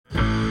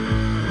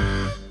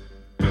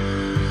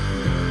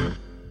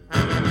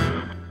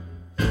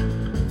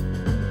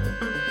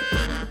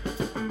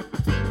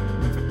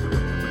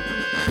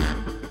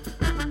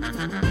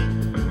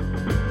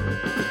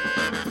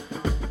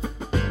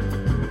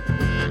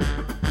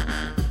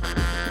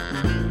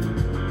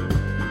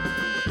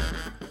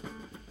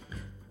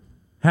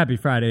Happy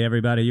Friday,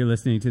 everybody. You're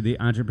listening to the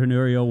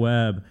Entrepreneurial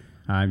Web.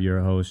 I'm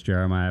your host,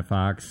 Jeremiah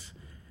Fox.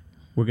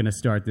 We're going to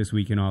start this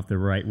weekend off the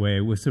right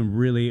way with some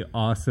really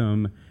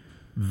awesome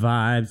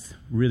vibes,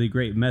 really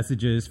great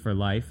messages for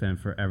life and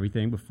for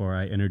everything. Before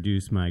I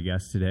introduce my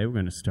guest today, we're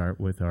going to start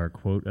with our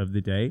quote of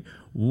the day,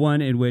 one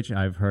in which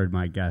I've heard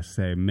my guest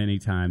say many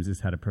times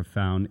has had a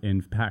profound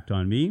impact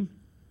on me.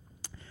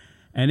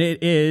 And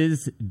it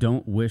is,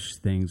 don't wish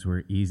things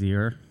were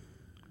easier,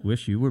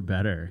 wish you were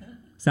better.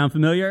 Sound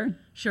familiar?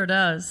 Sure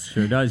does.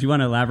 Sure does. You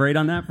want to elaborate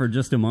on that for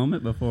just a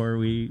moment before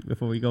we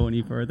go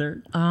any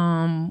further?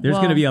 There's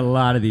going to be a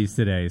lot of these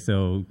today,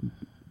 so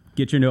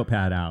get your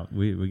notepad out.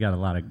 We got a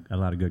lot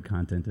of good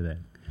content today.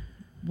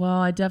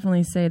 Well, I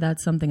definitely say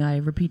that's something I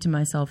repeat to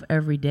myself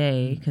every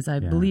day because I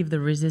believe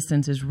the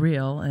resistance is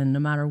real, and no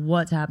matter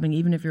what's happening,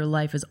 even if your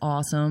life is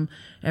awesome,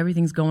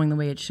 everything's going the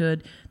way it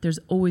should, there's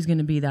always going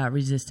to be that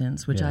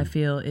resistance, which I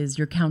feel is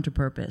your counter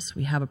purpose.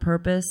 We have a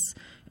purpose,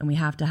 and we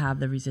have to have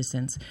the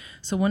resistance.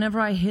 So whenever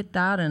I hit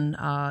that, and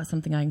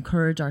something I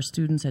encourage our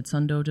students at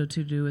Sun Dojo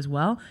to do as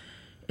well,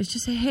 is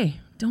just say, hey,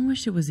 don't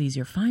wish it was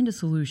easier. Find a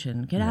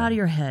solution. Get out of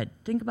your head.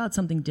 Think about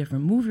something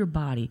different. Move your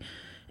body.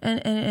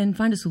 And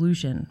find a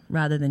solution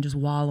rather than just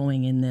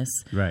wallowing in this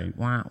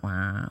wah,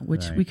 wah,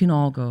 which we can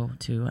all go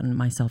to, and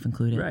myself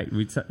included. Right.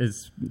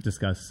 It's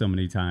discussed so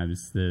many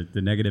times. The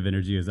negative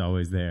energy is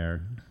always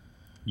there.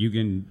 You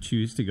can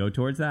choose to go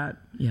towards that.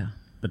 Yeah.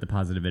 But the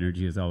positive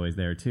energy is always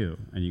there too.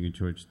 And you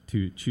can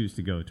choose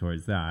to go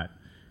towards that.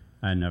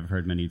 And I've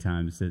heard many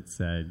times it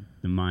said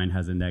the mind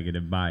has a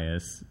negative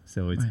bias,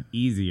 so it's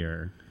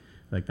easier.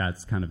 Like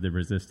that's kind of the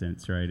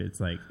resistance, right?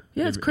 It's like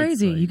it's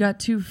crazy. It's like, you got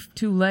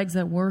two legs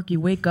at work. You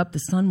wake up, the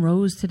sun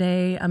rose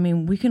today. I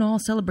mean, we can all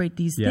celebrate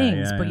these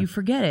things, but you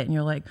forget it, and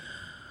you're like,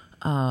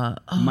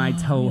 my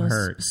toe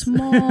hurts.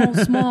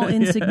 Small,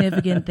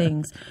 insignificant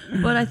things.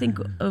 But I think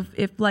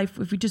if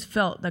we just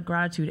felt that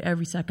gratitude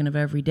every second of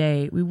every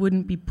day, we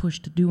wouldn't be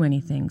pushed to do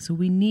anything. So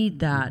we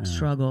need that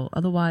struggle.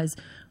 Otherwise,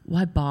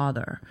 why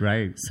bother?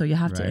 Right. So you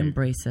have to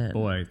embrace it.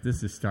 Boy,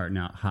 this is starting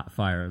out hot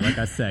fire. Like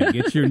I said,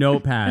 get your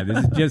notepad.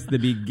 This is just the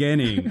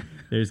beginning.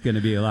 There's going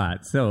to be a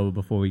lot. So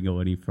before we go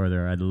any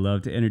further, I'd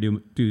love to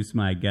introduce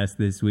my guest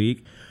this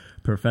week,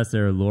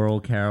 Professor Laurel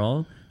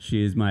Carroll.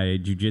 She is my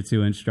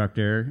jiu-jitsu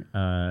instructor,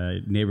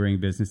 neighboring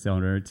business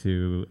owner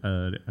to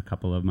a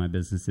couple of my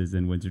businesses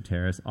in Windsor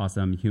Terrace.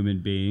 Awesome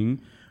human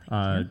being.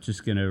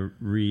 Just going to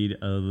read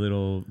a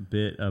little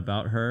bit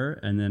about her,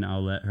 and then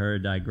I'll let her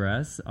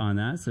digress on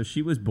that. So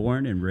she was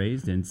born and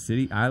raised in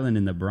City Island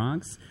in the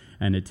Bronx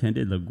and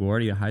attended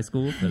LaGuardia High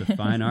School for the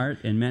Fine Art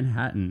in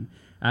Manhattan.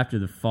 After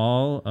the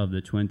fall of the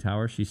Twin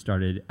Towers, she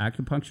started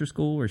acupuncture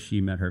school where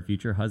she met her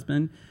future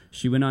husband.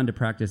 She went on to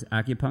practice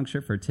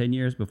acupuncture for 10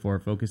 years before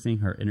focusing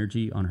her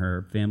energy on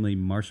her family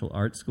martial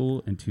arts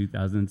school in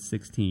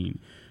 2016.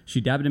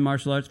 She dabbled in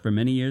martial arts for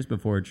many years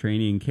before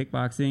training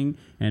kickboxing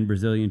and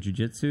Brazilian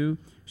Jiu-Jitsu.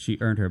 She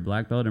earned her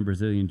black belt in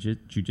Brazilian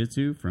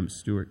Jiu-Jitsu from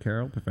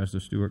Professor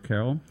Stuart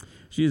Carroll.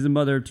 She is the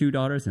mother of 2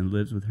 daughters and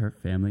lives with her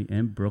family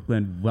in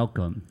Brooklyn.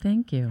 Welcome.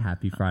 Thank you.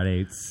 Happy Friday.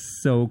 It's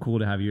so cool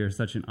to have you here. It's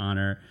such an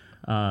honor.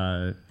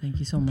 Thank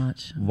you so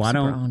much. I'm super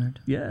honored.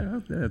 Yeah,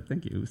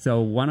 thank you.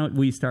 So why don't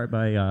we start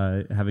by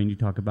having you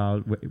talk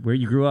about where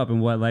you grew up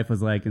and what life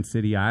was like in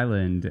City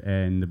Island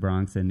and the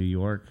Bronx and New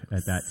York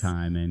at that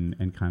time,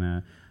 and kind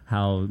of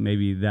how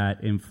maybe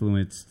that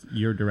influenced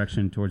your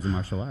direction towards the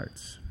martial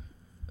arts.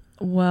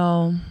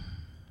 Well,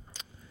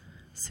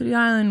 City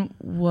Island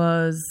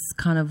was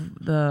kind of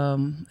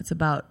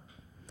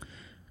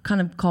kind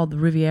of called the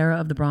Riviera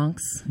of the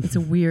Bronx. It's a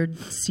weird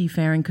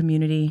seafaring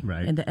community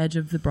in the edge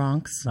of the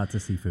Bronx. Lots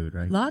of seafood,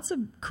 right? Lots of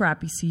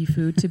crappy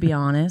seafood, to be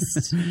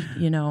honest,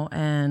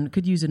 and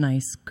could use a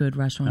nice, good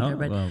restaurant there.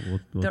 But well,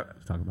 we'll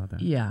talk about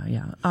that. Yeah.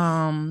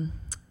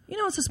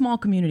 It's a small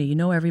community. You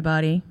know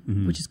everybody,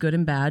 which is good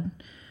and bad.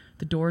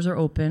 The doors are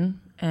open,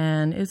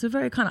 and it's a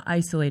very kind of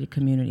isolated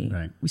community.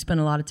 Right. We spend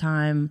a lot of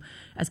time.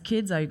 As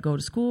kids, I'd go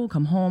to school,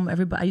 come home.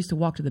 I used to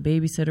walk to the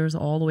babysitters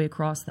all the way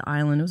across the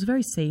island. It was a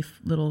very safe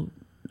little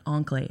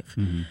enclave.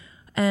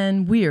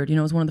 And weird, it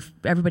was one of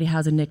everybody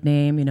has a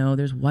nickname,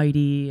 there's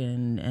Whitey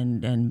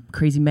and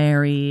Crazy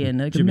Mary and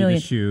like Jimmy a million.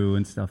 the Shoe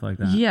and stuff like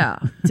that. Yeah,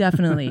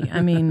 definitely.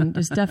 I mean,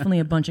 there's definitely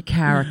a bunch of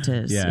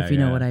characters, if you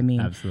know what I mean.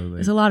 Absolutely.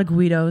 There's a lot of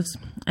Guidos.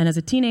 And as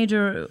a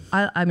teenager,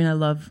 I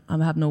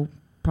have no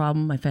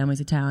problem. My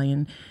family's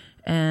Italian.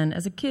 And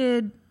as a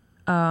kid,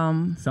 it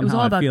was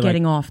all about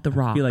getting off the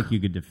rock. I feel like you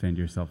could defend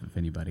yourself if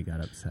anybody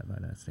got upset by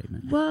that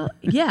statement. Well,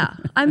 yeah.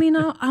 I mean,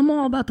 I'm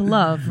all about the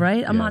love,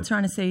 right? I'm not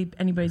trying to say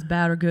anybody's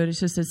bad or good. It's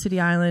just that City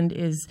Island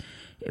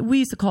we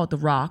used to call it the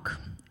rock,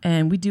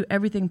 and we do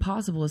everything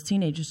possible as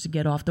teenagers to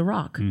get off the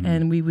rock.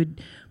 And we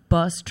would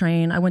bus,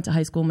 train. I went to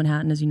high school in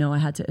Manhattan, as you know. I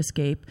had to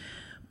escape.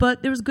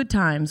 But there was good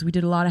times. We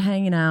did a lot of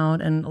hanging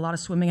out and a lot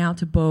of swimming out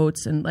to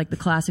boats. And like the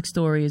classic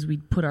story is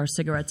we'd put our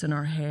cigarettes in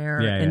our hair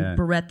and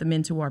barrette them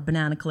into our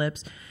banana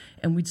clips.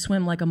 And we'd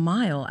swim like a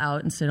mile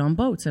out and sit on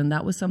boats. And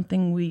that was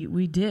something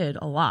we did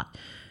a lot.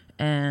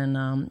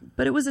 And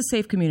but it was a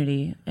safe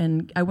community.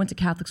 And I went to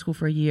Catholic school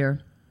for a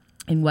year.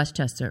 in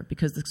Westchester,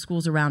 because the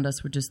schools around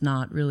us were just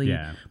not really.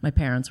 Yeah. My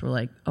parents were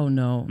like, "Oh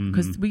no,"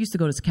 because we used to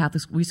go to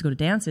Catholic. We used to go to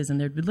dances, and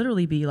there'd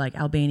literally be like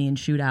Albanian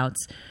shootouts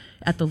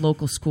at the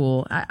local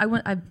school.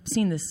 I've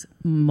seen this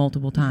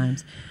multiple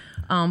times.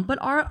 But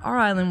our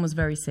island was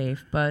very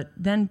safe. But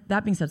then,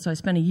 that being said, so I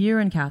spent a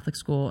year in Catholic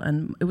school,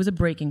 and it was a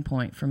breaking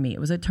point for me. It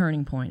was a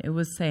turning point. It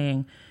was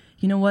saying,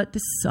 you know what,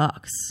 this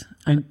sucks.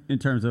 In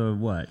terms of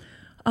what?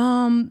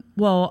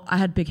 Well, I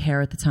had big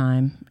hair at the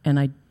time, and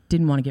I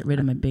didn't want to get rid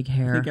of my big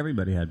hair. I think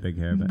everybody had big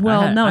hair. But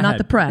not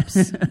the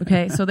preps.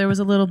 Okay, so there was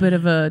a little bit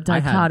of a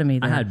dichotomy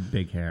there. I had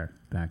big hair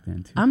back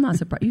then, too. I'm not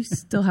surprised. You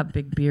still have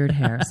big beard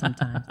hair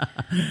sometimes.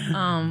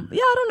 I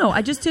don't know.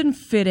 I just didn't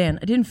fit in.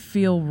 I didn't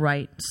feel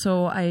right.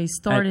 So I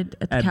started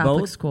at the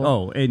Catholic school.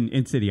 Oh,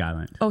 in City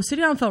Island. Oh,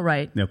 City Island felt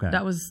right. Okay.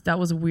 That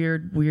was a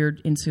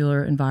weird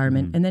insular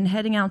environment. And then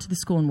heading out to the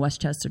school in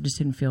Westchester just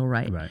didn't feel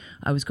right.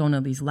 I was going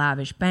to these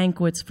lavish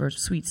banquets for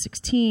sweet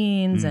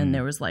 16s, and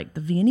there was like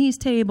the Viennese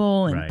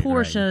table and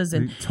Porsches.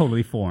 And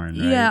totally foreign,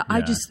 right? Yeah,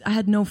 I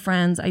had no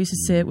friends. I used to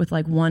sit with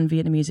like one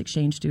Vietnamese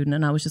exchange student,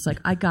 and I was just like,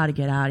 I got to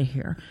get out of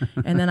here.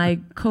 And then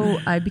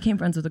I became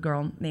friends with a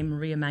girl named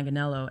Maria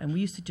Manganello, and we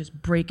used to just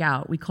break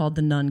out. We called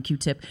the nun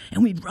Q-Tip,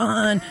 and we'd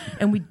run,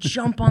 and we'd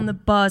jump on the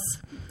bus.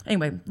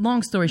 Anyway,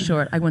 long story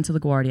short, I went to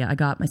LaGuardia. I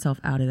got myself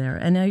out of there,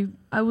 and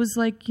I was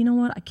like, you know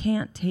what? I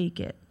can't take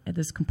it at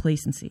this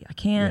complacency. I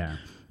can't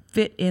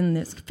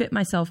fit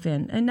myself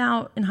in. And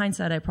now, in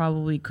hindsight, I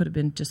probably could have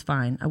been just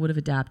fine. I would have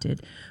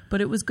adapted.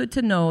 But it was good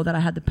to know that I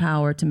had the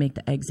power to make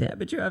the exit.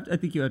 Yeah, but I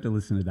think you have to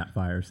listen to that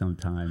fire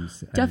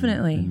sometimes.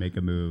 Definitely. And make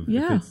a move.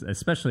 Yeah.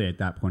 Especially at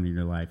that point in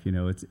your life. You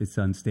know, it's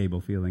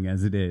unstable feeling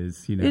as it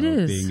is. You know, it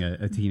is. Being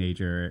a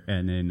teenager.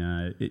 And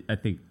then I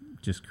think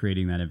just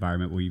creating that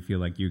environment where you feel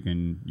like you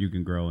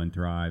can grow and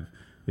thrive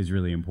is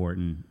really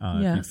important.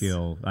 Yes. If you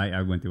feel,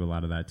 I went through a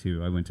lot of that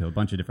too. I went to a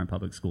bunch of different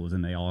public schools,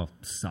 and they all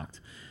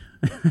sucked.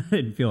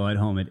 Didn't feel at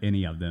home at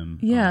any of them.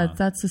 Yeah,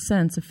 that's the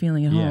sense of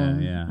feeling at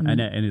home. Yeah, and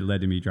it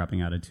led to me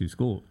dropping out of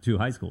two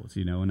high schools,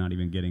 you know, and not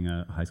even getting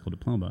a high school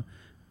diploma.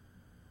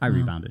 I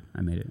rebounded. I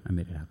made it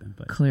happen.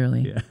 But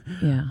clearly,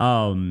 yeah.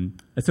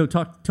 So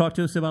talk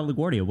to us about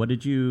LaGuardia. What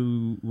did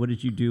you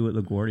do at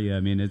LaGuardia?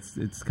 I mean,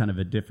 it's kind of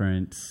a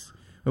different.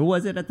 Or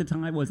was it at the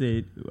time? Was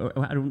it?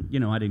 I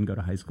didn't go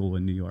to high school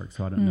in New York,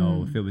 so I don't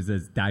know if it was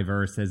as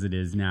diverse as it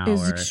is now. It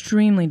was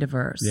extremely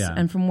diverse. Yeah.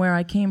 And from where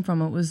I came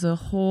from, it was a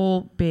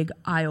whole big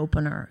eye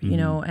opener, you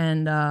know.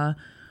 And I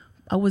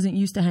wasn't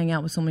used to hang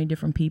out with so many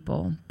different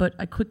people, but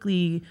I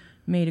quickly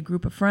made a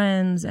group of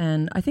friends.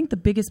 And I think the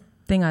biggest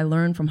thing I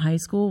learned from high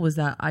school was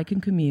that I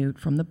can commute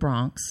from the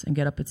Bronx and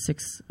get up at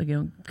 6,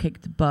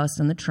 take the bus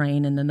and the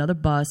train and another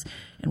bus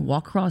and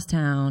walk across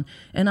town.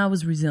 And I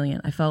was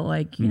resilient. I felt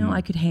like, you know,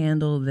 I could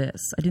handle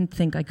this. I didn't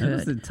think I could.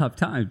 It was a tough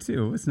time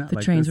too. It's not the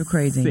like trains the were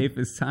crazy.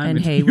 Safest time. And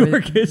in hey, New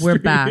York history. we're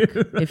back.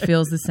 It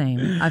feels the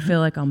same. I feel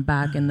like I'm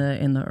back in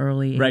the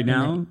early. Right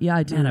now? Yeah,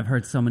 I do. And I've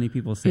heard so many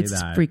people say it's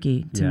that. It's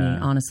freaky to me,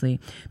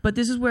 honestly. But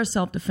this is where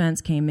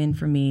self-defense came in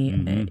for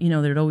me. You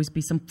know, there'd always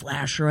be some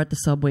flasher at the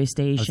subway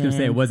station. I was going to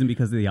say, it wasn't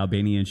because of the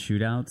Albanian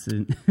shootouts.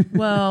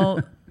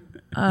 Well,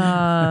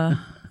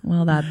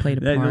 that played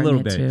a part a little in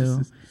it bit.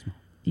 too.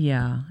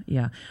 Yeah.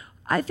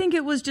 I think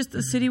it was just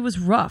the city was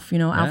rough. You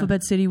know,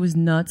 Alphabet City was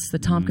nuts. The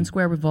Tompkins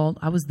Square Revolt.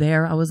 I was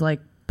there. I was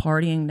like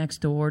partying next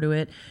door to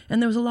it,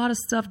 and there was a lot of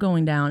stuff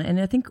going down. And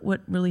I think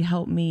what really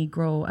helped me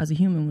grow as a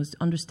human was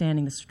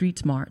understanding the street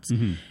smarts.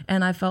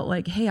 And I felt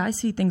like, hey, I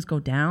see things go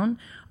down.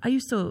 I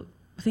used to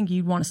think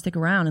you'd want to stick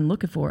around and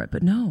look for it,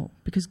 but no,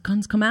 because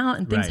guns come out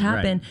and things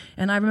happen. Right.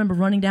 And I remember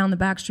running down the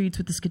back streets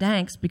with the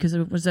Skadanks because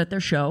it was at their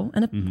show,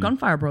 and a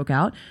gunfire broke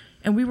out,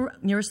 and we were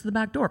nearest to the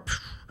back door.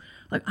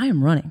 Like, I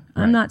am running.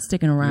 Right. I'm not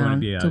sticking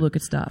around to look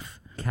at stuff.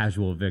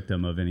 Casual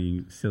victim of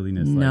any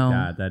silliness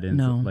like that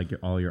ends like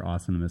all your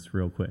awesomeness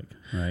real quick,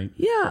 right?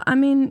 Yeah, I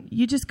mean,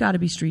 you just got to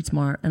be street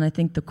smart, and I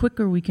think the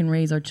quicker we can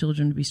raise our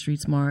children to be street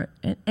smart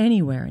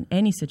anywhere, in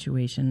any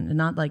situation, and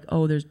not like,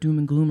 oh, there's doom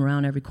and gloom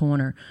around every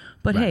corner,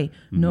 but hey,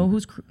 know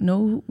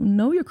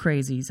your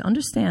crazies,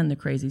 understand the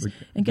crazies,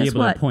 and guess what? Be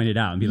able to point it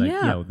out and be like,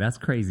 yo, that's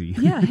crazy.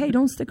 Yeah, hey,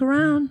 don't stick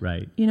around.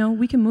 Right. You know,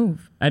 we can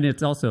move. And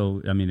it's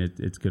also, I mean,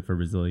 it's good for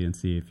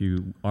resiliency. If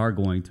you are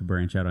going to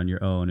branch out on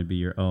your own and be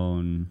your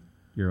own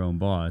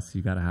boss,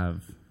 you gotta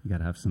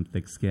have some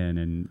thick skin,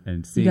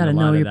 and seeing you gotta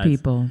know your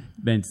people.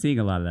 And seeing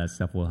a lot of that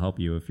stuff will help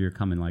you if you're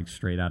coming like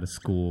straight out of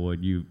school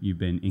and you've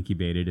been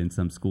incubated in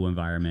some school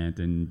environment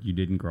and you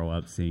didn't grow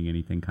up seeing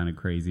anything kind of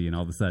crazy, and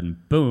all of a sudden,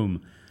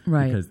 boom,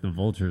 because the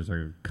vultures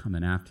are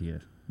coming after you.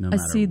 No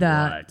matter I see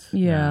that. What.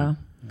 Yeah.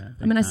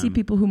 I mean, I see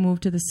people who move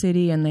to the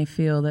city and they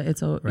feel that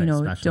it's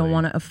don't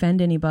want to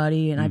offend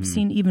anybody. And I've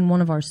seen even one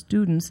of our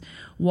students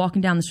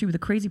walking down the street with a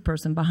crazy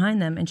person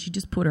behind them, and she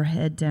just put her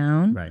head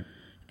down. Right.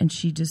 And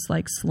she just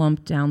like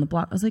slumped down the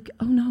block. I was like,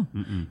 oh no,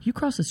 you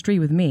cross the street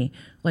with me.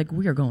 Like,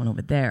 we are going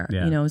over there.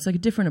 Yeah. You know, it's like a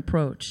different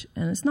approach.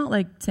 And it's not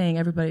like saying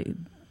everybody,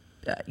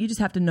 you just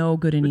have to know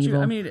good and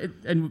evil. I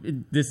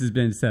mean, this has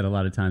been said a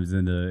lot of times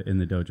in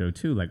the dojo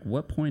too. Like,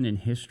 what point in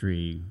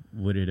history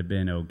would it have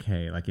been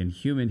okay, like in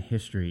human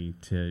history,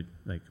 to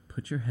like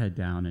put your head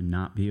down and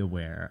not be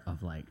aware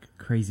of like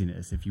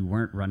craziness. If you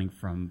weren't running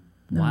from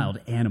wild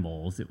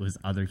animals, it was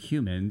other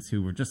humans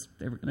who were just,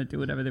 they were going to do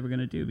whatever they were going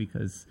to do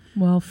because...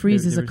 Well,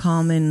 freeze is a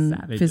common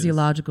savages.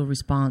 Physiological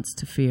response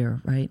to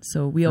fear, right?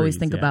 So we always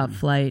think about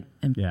flight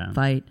and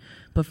fight,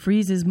 but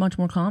freeze is much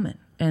more common,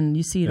 and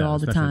you see it all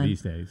the time.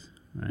 These days.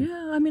 Right?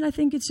 Yeah, I mean, I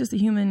think it's just a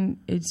human,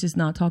 it's just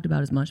not talked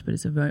about as much, but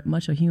it's very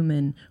much a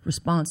human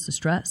response to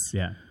stress.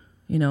 Yeah.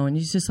 You know, and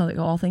it's just like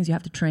all things, you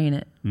have to train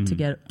it to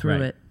get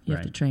through it. You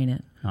have to train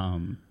it.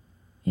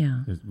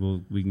 Yeah.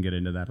 We can get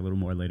into that a little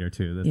more later,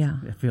 too.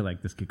 I feel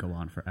like this could go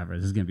on forever.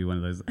 This is going to be one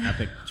of those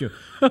epic...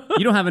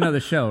 You don't have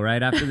another show,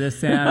 right, after this,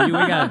 Sam? We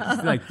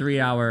got like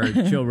 3-hour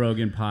Joe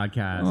Rogan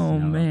podcast. Oh,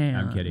 man.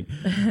 I'm kidding.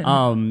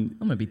 I'm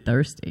going to be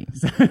thirsty.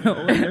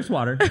 There's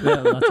water.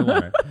 Lots of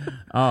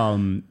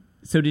water.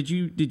 So did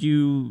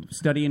you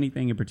study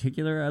anything in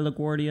particular at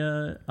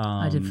LaGuardia?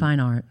 I did fine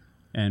art.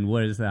 And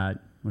what does that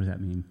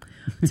mean?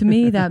 To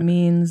me, that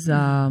means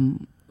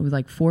it was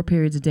like 4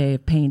 periods a day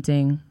of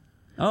painting.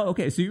 Oh,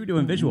 okay. So you were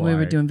doing visual art. We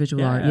were doing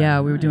visual art.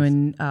 Yeah, we were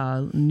doing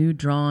nude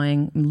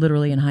drawing.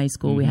 Literally in high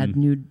school, we had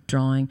nude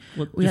drawing.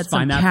 Well, we had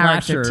some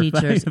character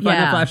teachers. Find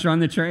that flasher on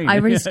the train. I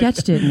already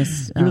sketched it,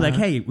 Miss. You were like,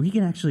 hey, we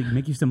can actually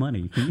make you some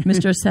money.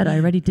 Mr. Aceta, I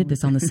already did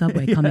this on the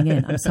subway coming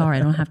in. I'm sorry,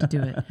 I don't have to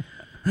do it.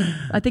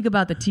 I think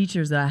about the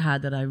teachers that I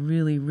had that I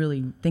really,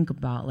 really think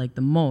about like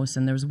the most.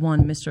 And there was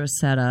one, Mr.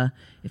 Aceta.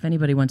 If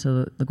anybody went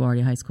to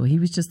LaGuardia High School, he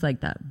was just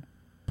like that.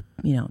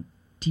 You know,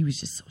 he was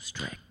just so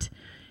strict.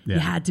 Yeah.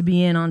 You had to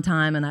be in on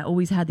time, and I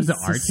always had these. Was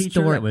the art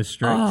teacher that was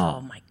strict? Oh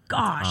my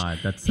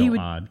gosh, that's so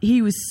odd.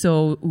 He was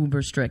so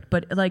uber strict,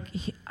 but like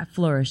I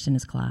flourished in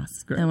his class.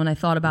 Great. And when I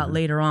thought about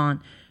later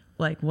on,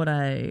 like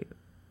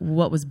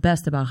what was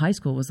best about high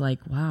school was like,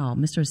 wow,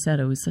 Mr.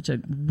 Aceta was such a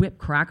whip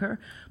cracker,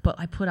 but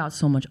I put out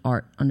so much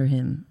art under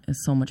him, and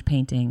so much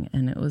painting,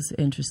 and it was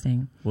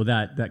interesting. Well,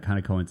 that kind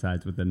of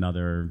coincides with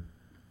another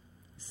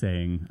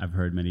saying I've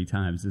heard many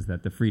times, is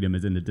that the freedom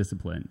is in the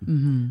discipline.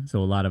 Mm-hmm.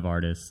 So a lot of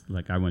artists,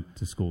 like I went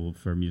to school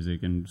for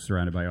music and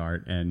surrounded by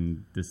art,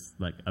 and this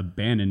like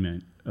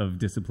abandonment of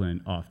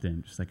discipline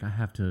often, just like I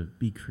have to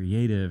be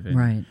creative. And,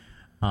 right.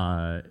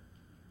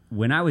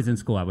 When I was in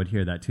school, I would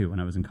hear that too. When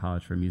I was in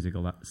college for music,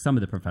 some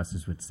of the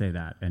professors would say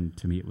that, and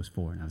to me it was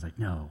foreign. I was like,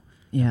 no,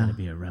 I gotta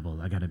be a rebel.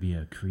 I gotta be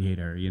a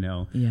creator, you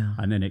know? Yeah.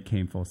 And then it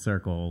came full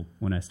circle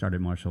when I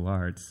started martial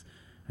arts,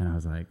 and I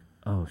was like,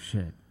 oh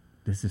shit,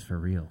 this is for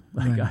real.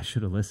 Like I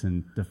should have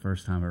listened the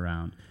first time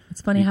around.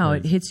 It's funny how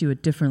it hits you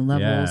at different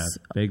levels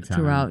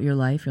throughout your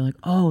life. You're like,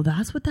 oh,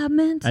 that's what that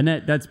meant? And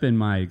that's been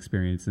my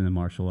experience in the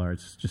martial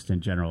arts just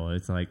in general.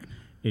 It's like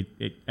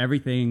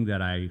everything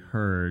that I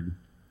heard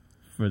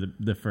for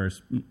the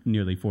first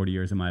nearly 40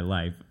 years of my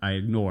life, I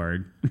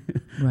ignored.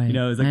 Right. You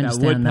know, it was like that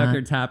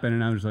woodpecker tapping,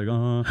 and I was like,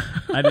 oh.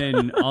 And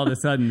then all of a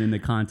sudden, in the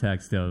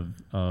context of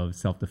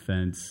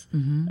self-defense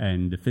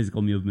and the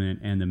physical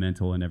movement and the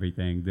mental and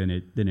everything, then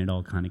it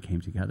all kind of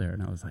came together,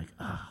 and I was like,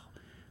 oh,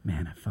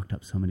 man, I fucked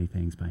up so many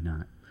things by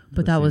not.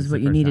 But that was what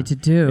you needed to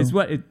do. It's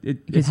what it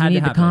because had you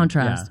need to the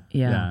contrast.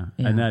 Yeah.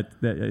 And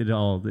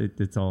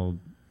it's all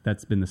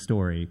that's been the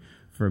story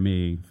for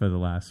me for the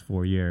last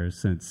 4 years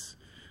since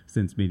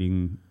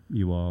meeting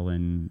you all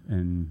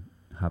and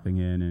hopping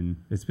in, and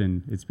it's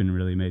been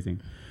really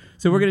amazing.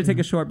 So we're going to take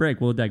a short break.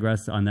 We'll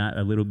digress on that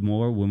a little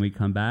more when we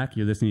come back.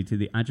 You're listening to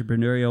the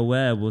Entrepreneurial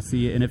Web. We'll see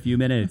you in a few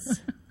minutes.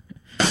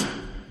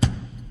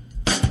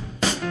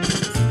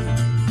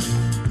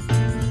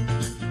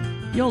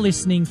 You're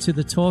listening to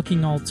the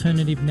Talking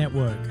Alternative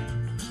Network.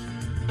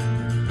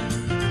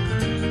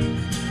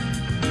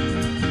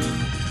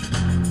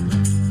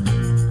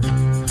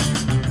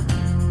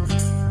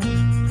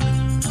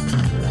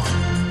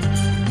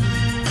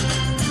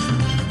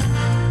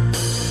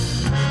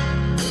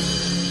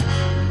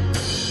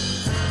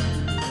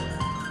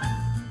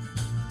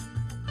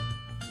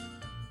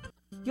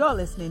 You're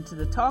listening to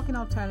the Talking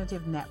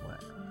Alternative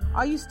Network.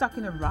 Are you stuck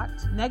in a rut?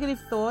 Negative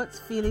thoughts,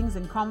 feelings,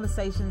 and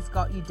conversations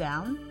got you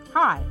down?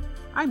 Hi,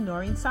 I'm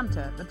Noreen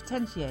Sumter, the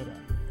Potentiator.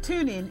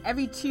 Tune in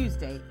every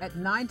Tuesday at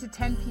 9 to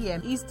 10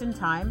 p.m. Eastern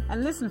Time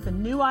and listen for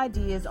new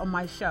ideas on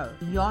my show,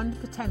 Beyond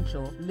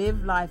Potential,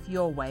 Live Life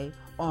Your Way,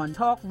 on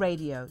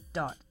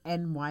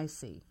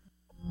talkradio.nyc.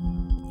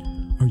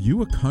 Are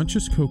you a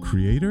conscious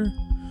co-creator?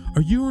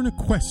 Are you on a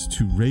quest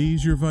to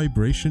raise your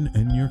vibration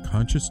and your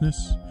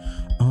consciousness?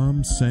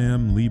 I'm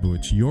Sam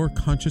Leibowitz, your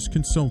conscious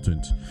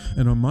consultant,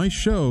 and on my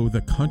show,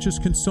 The Conscious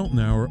Consultant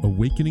Hour,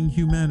 Awakening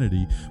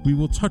Humanity, we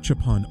will touch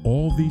upon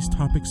all these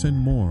topics and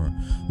more.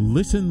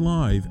 Listen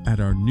live at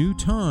our new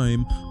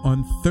time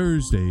on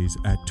Thursdays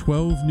at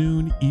 12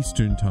 noon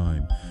Eastern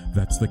Time.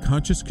 That's The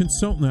Conscious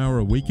Consultant Hour,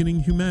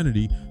 Awakening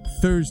Humanity,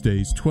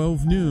 Thursdays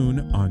 12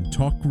 noon on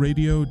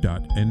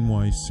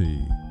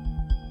talkradio.nyc.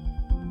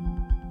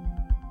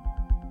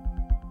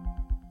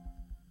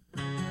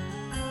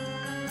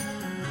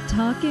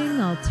 Talking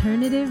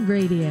Alternative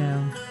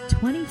Radio,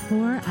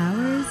 24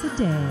 hours a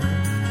day.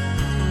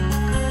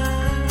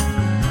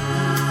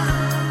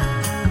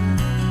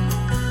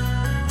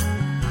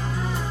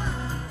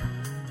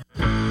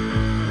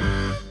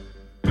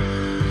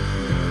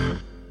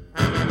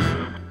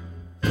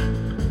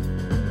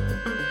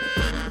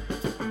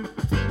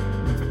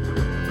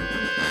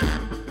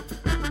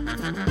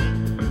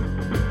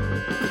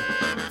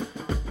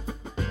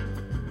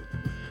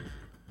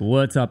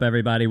 What's up,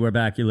 everybody? We're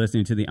back. You're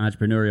listening to the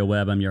Entrepreneurial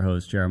Web. I'm your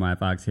host, Jeremiah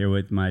Fox, here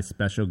with my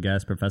special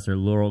guest, Professor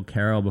Laurel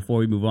Carroll. Before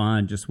we move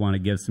on, just want to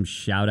give some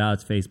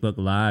shout-outs. Facebook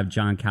Live,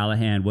 John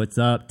Callahan. What's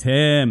up,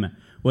 Tim?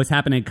 What's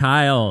happening,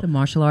 Kyle? The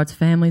martial arts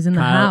family's in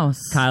the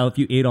house. Kyle, if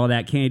you ate all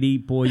that candy,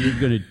 boy, you're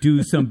going to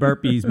do some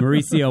burpees.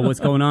 Mauricio,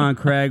 what's going on?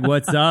 Craig,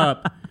 what's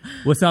up?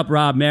 What's up,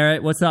 Rob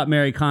Merritt? What's up,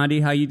 Mary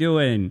Condi? How you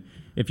doing?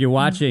 If you're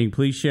watching,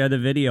 please share the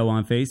video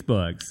on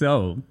Facebook.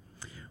 So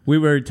we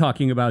were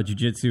talking about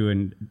jiu-jitsu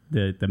and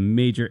the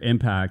major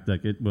impact,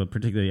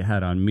 particularly it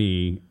had on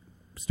me,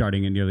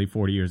 starting at nearly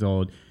 40 years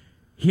old,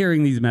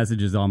 hearing these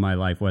messages all my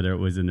life, whether it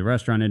was in the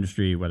restaurant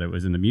industry, whether it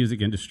was in the music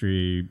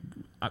industry,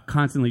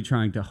 constantly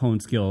trying to hone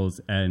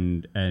skills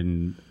and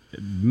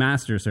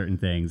master certain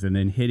things, and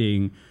then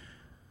hitting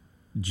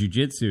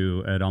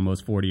jiu-jitsu at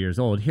almost 40 years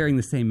old, hearing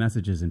the same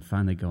messages and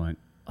finally going,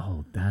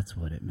 oh, that's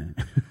what it meant.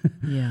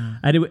 Yeah.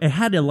 And it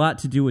had a lot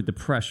to do with the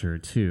pressure,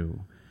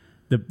 too.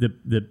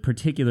 The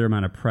particular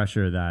amount of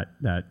pressure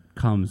that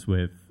comes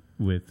with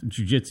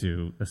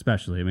jiu-jitsu,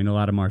 especially. I mean, a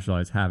lot of martial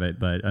arts have it,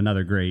 but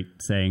another great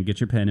saying, get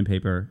your pen and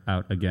paper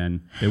out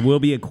again. There will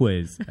be a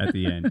quiz at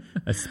the end,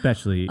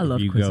 especially if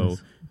you go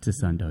to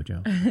Sun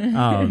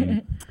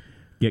Dojo.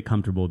 Get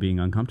comfortable being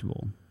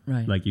uncomfortable.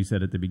 Right. Like you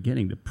said at the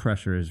beginning, the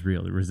pressure is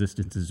real. The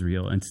resistance is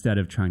real. Instead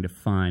of trying to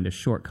find a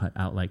shortcut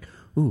out like,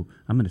 ooh,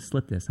 I'm going to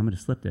slip this.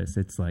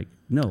 It's like,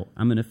 no,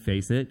 I'm going to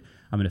face it.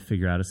 I'm going to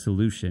figure out a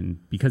solution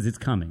because it's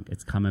coming.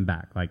 It's coming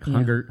back. Like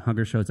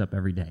hunger shows up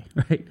every day,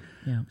 right?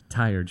 Yeah.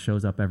 Tired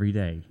shows up every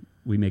day.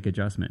 We make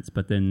adjustments.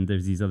 But then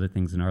there's these other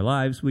things in our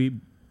lives we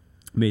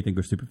may think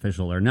are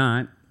superficial or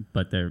not,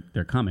 but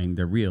they're coming.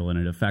 They're real, and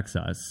it affects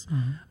us.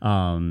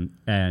 Mm-hmm.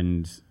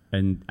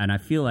 And I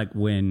feel like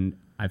when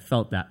I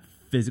felt that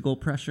physical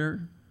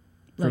pressure,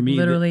 for like me,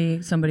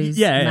 literally somebody's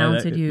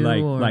mounted you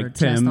or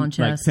chest on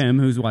chest. Like Tim,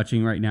 who's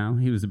watching right now,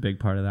 he was a big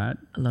part of that.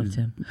 I love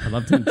Tim. I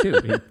love Tim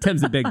too.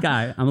 Tim's a big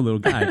guy. I'm a little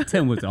guy.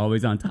 Tim was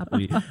always on top of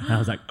me. And I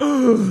was like,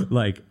 oh,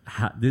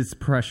 this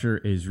pressure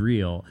is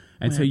real.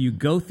 And so you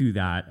go through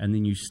that, and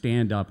then you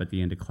stand up at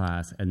the end of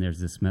class, and there's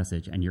this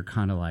message, and you're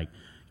kind of like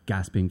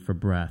gasping for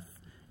breath.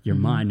 Your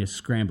mind is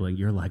scrambling.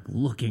 You're like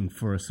looking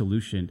for a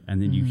solution,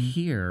 and then you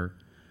hear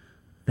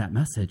that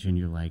message, and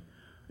you're like,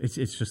 it's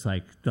just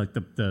like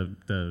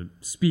the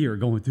spear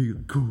going through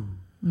you.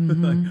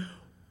 Like,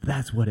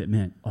 that's what it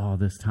meant all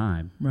this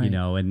time, right. you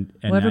know. And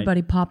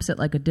everybody pops at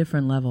like a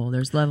different level.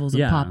 There's levels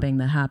of popping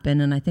that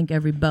happen, and I think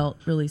every belt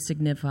really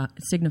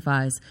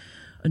signifies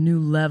a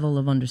new level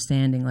of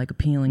understanding, like a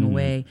peeling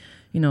away.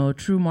 You know, a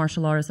true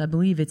martial artist, I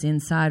believe it's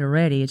inside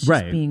already. It's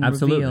just being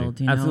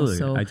revealed. You know? Absolutely,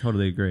 so I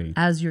totally agree.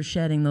 As you're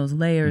shedding those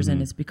layers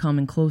and it's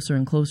becoming closer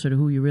and closer to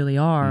who you really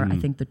are, I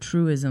think the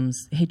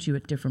truisms hit you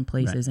at different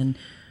places. Right. And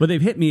well,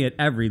 they've hit me at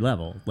every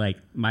level. Like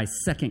my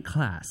second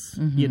class,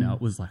 you know,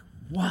 was like,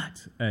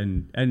 what?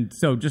 And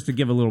so just to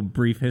give a little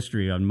brief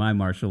history on my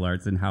martial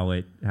arts and how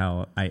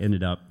I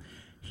ended up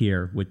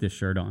here with this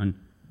shirt on,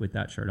 with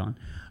that shirt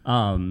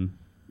on.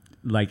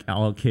 Like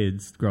all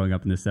kids growing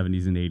up in the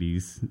 70s and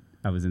 80s,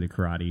 I was into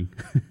karate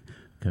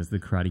because the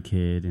Karate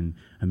Kid and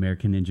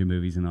American Ninja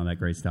movies and all that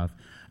great stuff.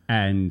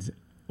 And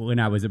when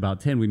I was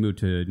about 10, we moved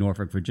to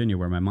Norfolk, Virginia,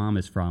 where my mom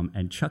is from,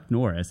 and Chuck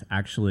Norris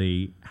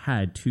actually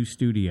had 2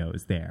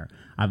 studios there.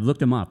 I've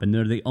looked them up, and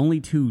they're the only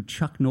 2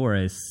 Chuck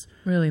Norris.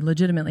 Really,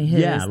 legitimately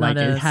his, like not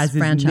it has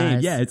franchise. His name.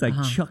 Yeah, it's like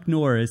Chuck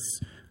Norris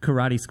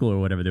Karate School or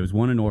whatever. There was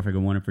one in Norfolk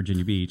and one in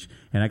Virginia Beach,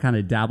 and I kind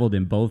of dabbled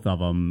in both of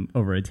them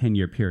over a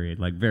 10-year period,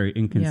 like very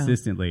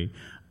inconsistently.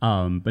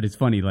 But it's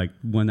funny, like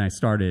when I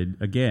started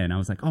again, I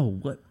was like,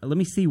 oh, let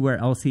me see where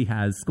else he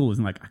has schools.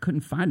 And like, I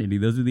couldn't find any.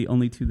 Those are the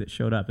only 2 that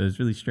showed up. It was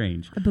really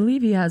strange. I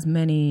believe he has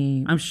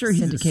many. I'm sure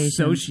he's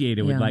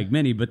associated with like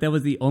many, but that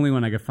was the only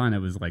one I could find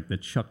that was like the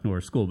Chuck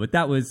Norris School. But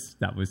that was,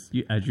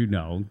 as you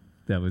know,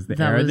 that was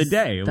the era of the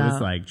day. It was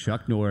like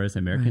Chuck Norris,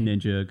 American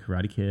Ninja,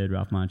 Karate Kid,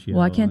 Ralph Macchio.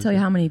 Well, I can't tell you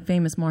how many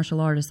famous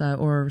martial artists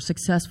or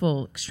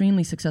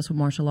extremely successful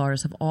martial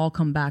artists have all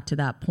come back to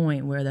that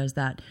point where there's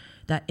that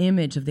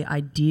image of the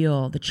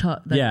ideal, the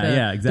Chuck,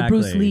 exactly. The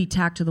Bruce Lee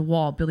tacked to the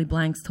wall. Billy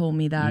Blanks told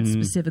me that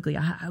specifically.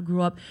 I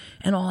grew up,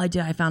 and all I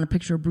did, I found a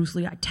picture of Bruce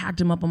Lee. I tagged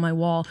him up on my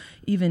wall.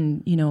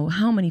 Even, you know,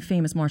 how many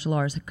famous martial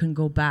artists can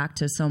go back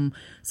to some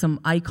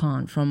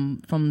icon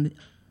from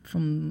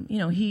you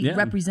know, he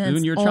represents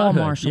all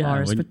martial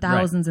arts for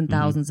thousands and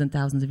thousands and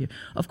thousands of years.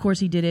 Of course,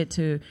 he did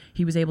it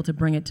he was able to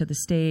bring it to the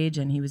stage,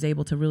 and he was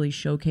able to really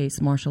showcase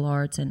martial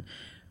arts and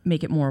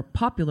make it more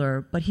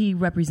popular, but he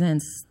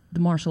represents the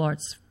martial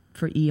arts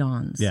for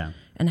eons. Yeah.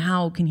 And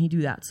how can he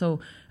do that? So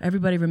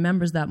everybody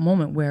remembers that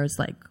moment where it's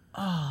like,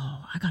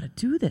 oh, I got to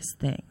do this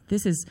thing.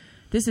 This is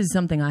this is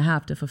something I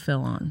have to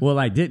fulfill on. Well,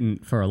 I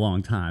didn't for a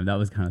long time. That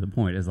was kind of the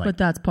point. Is like, but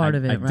that's part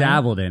of it, I right?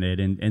 dabbled in it,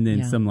 and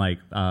then some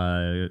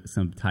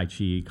Tai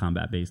Chi,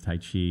 combat-based Tai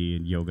Chi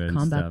and yoga and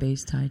stuff.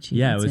 Combat-based Tai Chi.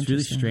 Yeah, it was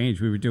really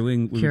strange. We were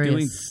doing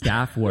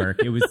staff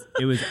work. It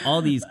was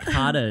all these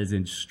katas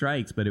and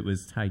strikes, but it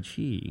was Tai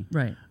Chi.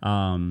 Right.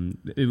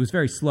 It was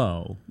very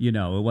slow. You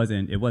know, it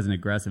wasn't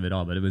aggressive at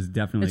all, but it was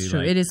definitely. It's true.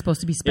 Like, it is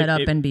supposed to be sped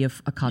up and be a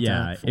kata.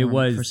 Yeah,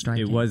 for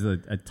striking. It was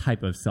a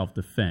type of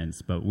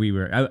self-defense, but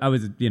I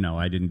was, you know,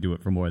 I didn't do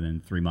it for more than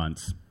 3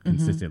 months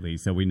consistently,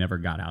 so we never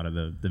got out of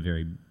the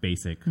very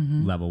basic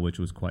level, which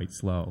was quite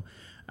slow.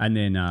 And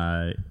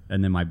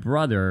then my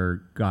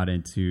brother got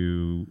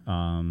into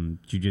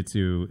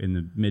jiu-jitsu in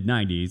the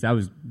mid-90s. I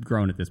was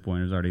grown at this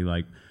point. I was already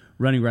like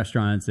running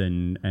restaurants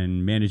and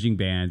managing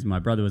bands. My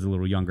brother was a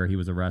little younger. He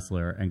was a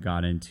wrestler and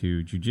got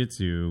into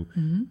jiu-jitsu,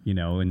 you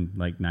know, in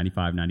like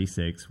 95,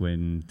 96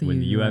 when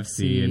the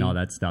UFC and all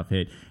that stuff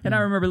hit. And I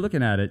remember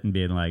looking at it and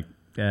being like,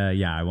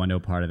 yeah, I want no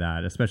part of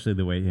that, especially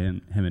the way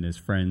him and his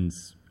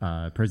friends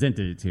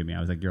presented it to me. I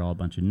was like, you're all a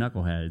bunch of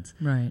knuckleheads.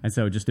 Right. And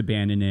so just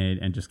abandoned it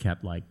and just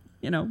kept like,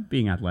 you know,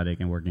 being athletic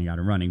and working out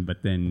and running.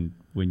 But then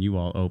when you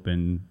all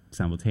opened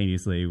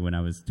simultaneously, when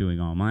I was doing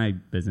all my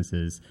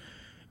businesses,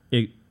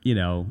 it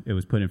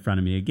was put in front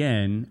of me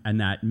again. And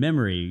that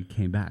memory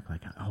came back.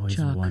 Like, I always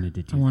wanted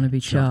to do I want to be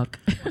Chuck.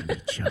 I want to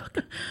be Chuck.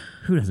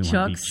 Who doesn't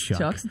want to be Chuck?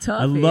 Chuck's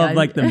tough. I love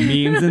like the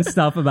memes and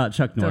stuff about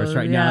Chuck Norris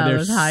right now.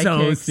 They're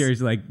so serious.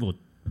 Like,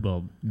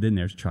 well, then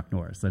there's Chuck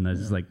Norris, and that's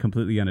just like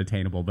completely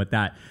unattainable. But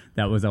that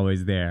was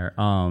always there.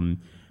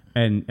 And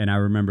I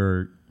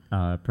remember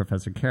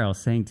Professor Carroll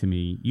saying to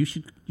me, "You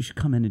should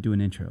come in and do an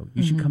intro.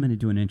 You should come in and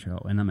do an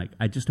intro." And I'm like,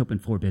 I just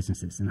opened 4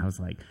 businesses, and I was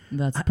like,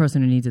 that's the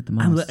person who needs it the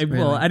most.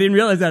 Well, I didn't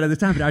realize that at the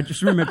time, but I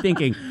just remember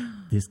thinking,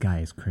 this guy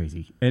is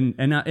crazy,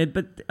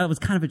 but I was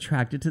kind of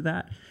attracted to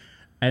that.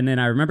 And then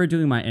I remember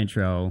doing my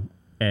intro,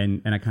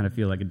 and I kind of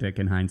feel like a dick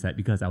in hindsight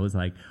because I was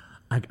like,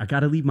 I got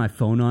to leave my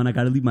phone on. I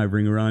got to leave my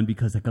ringer on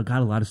because like I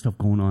got a lot of stuff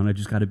going on. I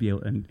just got to be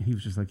able. And he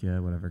was just like, yeah,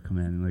 whatever, come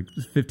in. And like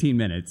just 15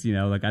 minutes, you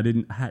know, like I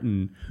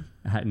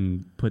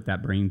hadn't put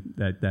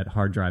that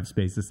hard drive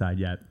space aside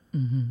yet.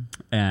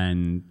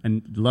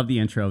 And loved the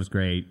intro. It was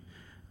great.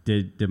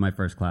 Did my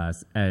first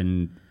class,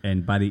 and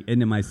by the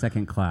end of my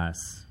second class,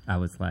 I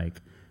was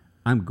like,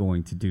 I'm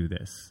going to do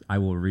this. I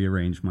will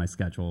rearrange my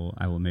schedule.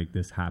 I will make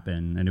this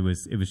happen. And it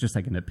was just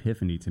like an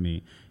epiphany to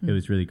me. It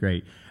was really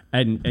great.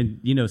 And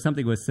you know,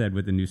 something was said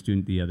with a new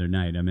student the other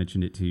night. I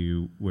mentioned it to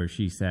you, where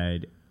she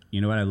said, you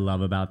know what I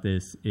love about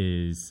this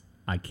is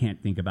I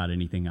can't think about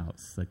anything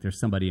else. Like there's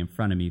somebody in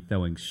front of me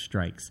throwing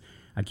strikes.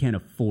 I can't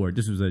afford,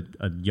 this was a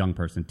young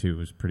person too, it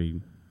was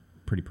pretty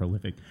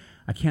prolific.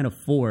 I can't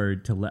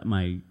afford to let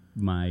my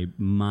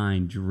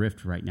mind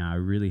drift right now. I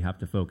really have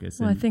to focus.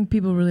 Well, I think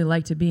people really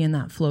like to be in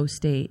that flow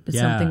state. It's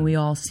something we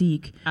all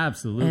seek.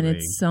 Absolutely. And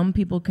it's some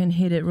people can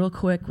hit it real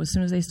quick as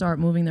soon as they start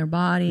moving their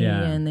body,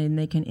 and then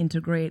they can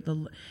integrate.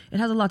 It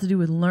has a lot to do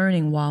with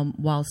learning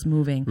whilst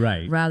moving,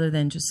 right, rather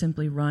than just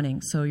simply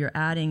running. So you're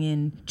adding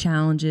in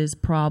challenges,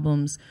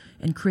 problems,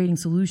 and creating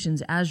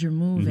solutions as you're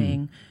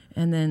moving.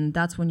 And then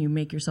that's when you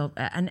make yourself,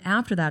 and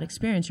after that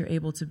experience, you're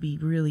able to be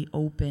really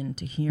open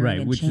to hearing,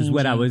 right? Which is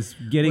what I was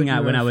getting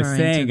at when I was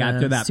saying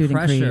after that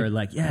pressure,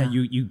 like,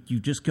 you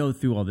just go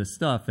through all this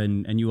stuff,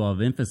 and you all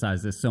have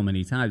emphasized this so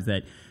many times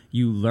that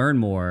you learn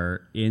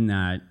more in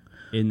that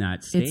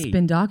state. It's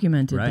been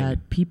documented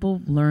that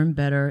people learn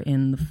better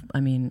in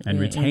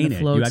retain the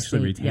flow it. You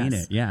actually state. retain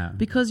it, yeah,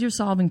 because you're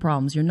solving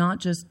problems. You're not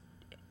just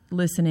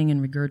listening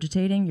and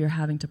regurgitating, you're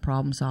having to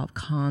problem solve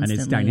constantly.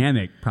 And it's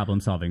dynamic problem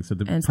solving. So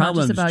it's not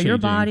just about your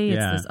body,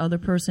 it's this other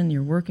person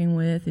you're working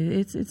with.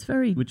 It's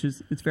very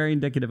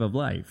indicative of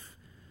life.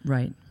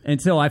 Right.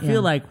 And so I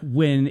feel like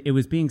when it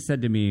was being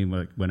said to me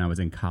when I was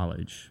in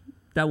college,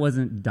 that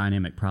wasn't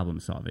dynamic problem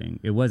solving.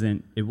 It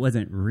wasn't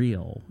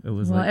real. It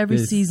was every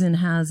season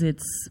has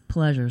its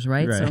pleasures,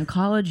 right? So in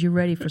college, you're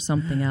ready for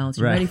something else.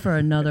 You're ready for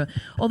another.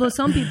 Although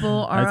some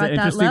people are at that level.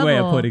 That's an interesting way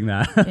of putting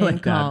that. In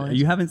college.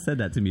 You haven't said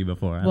that to me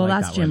before. Well,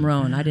 that's Jim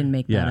Rohn. I didn't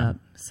make that up.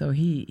 So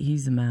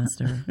he's a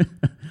master.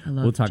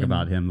 We'll talk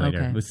about him later.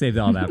 Okay. We'll save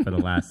all that for the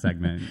last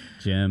segment.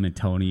 Jim and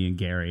Tony and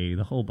Gary,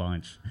 the whole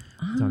bunch.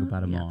 We'll talk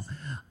about them all.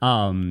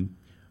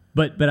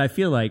 But I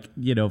feel like,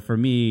 you know, for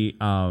me,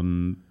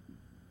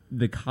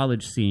 the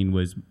college scene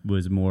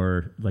was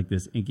more like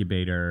this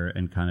incubator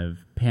and kind of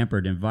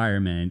pampered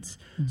environment.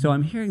 So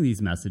I'm hearing these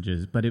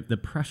messages, but the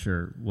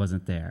pressure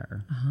wasn't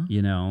there.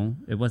 You know,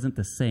 it wasn't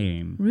the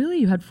same. Really?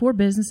 You had 4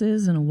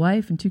 businesses and a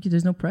wife and 2 kids.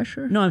 There's no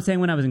pressure? No, I'm saying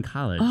when I was in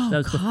college. Oh, that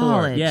was college.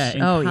 Before. Yeah,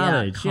 in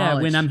college.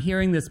 Yeah, when I'm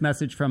hearing this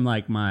message from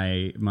like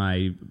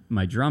my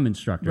drum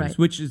instructors,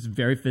 which is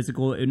very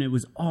physical, and it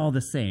was all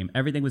the same.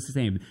 Everything was the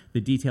same.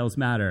 The details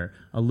matter.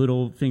 A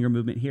little finger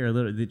movement here,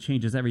 it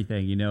changes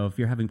everything. You know, if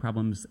you're having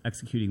problems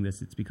executing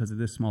this, it's because of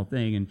this small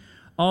thing. And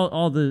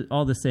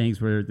all the sayings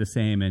were the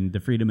same, and the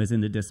freedom is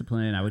in the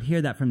discipline. I would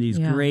hear that from these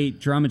great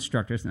drum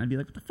instructors, and I'd be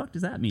like, what the fuck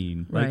does that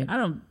mean? Like, Right. I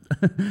don't,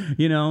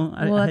 you know.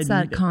 Well, that's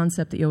that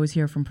concept that you always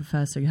hear from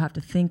Professor. You have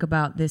to think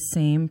about this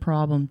same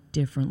problem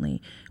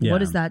differently. Yeah. What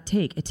does that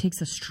take? It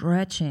takes a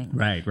stretching.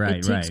 Right.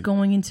 It takes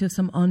going into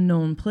some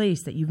unknown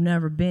place that you've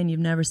never been, you've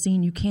never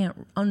seen. You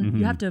can't,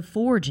 you have to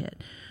forge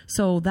it.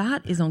 So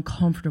that is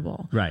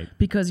uncomfortable. Right.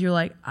 Because you're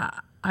like,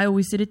 I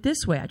always did it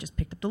this way. I just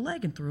picked up the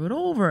leg and threw it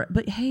over.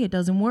 But hey, it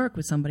doesn't work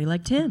with somebody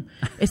like Tim.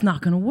 It's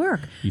not going to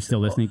work. You still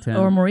listening, Tim?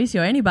 Or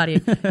Mauricio,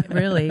 anybody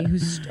really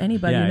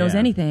who knows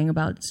anything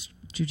about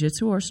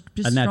jiu-jitsu or just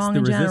and that's strong the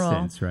in general.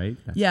 resistance, right?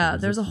 That's yeah, the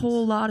there's a resistance.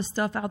 whole lot of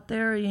stuff out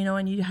there, you know,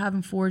 and you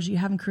haven't forged, you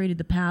haven't created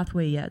the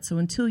pathway yet. So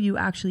until you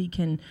actually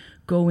can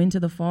go into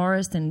the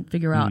forest and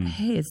figure out,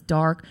 hey, it's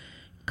dark,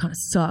 kind of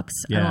sucks,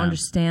 I don't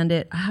understand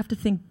it. I have to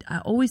think, I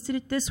always did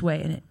it this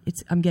way, and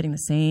I'm getting the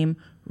same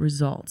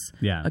results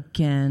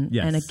again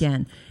and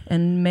again.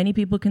 And many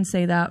people can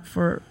say that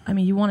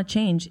you want to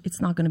change. It's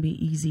not going to be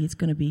easy. It's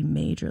going to be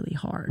majorly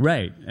hard.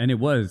 Right. And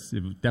it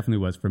definitely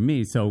was for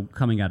me. So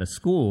coming out of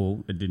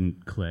school, it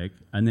didn't click.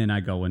 And then I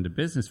go into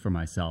business for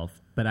myself.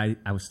 But I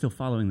was still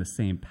following the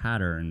same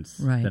patterns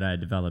that I had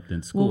developed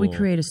in school. Well, we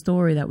create a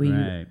story that we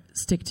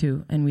stick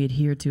to and we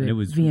adhere to it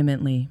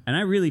vehemently. And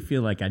I really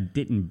feel like I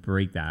didn't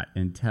break that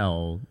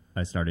until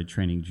I started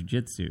training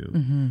jiu-jitsu.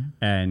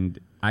 And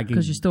I can...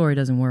 Because your story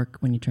doesn't work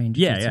when you train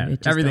jiu-jitsu. Yeah.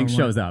 It just Everything don't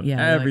shows work. up.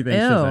 Yeah, Everything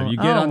shows up. You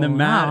get on the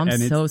mat wow, I'm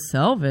and so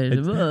selfish.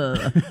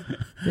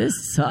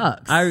 This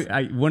sucks.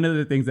 One of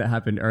the things that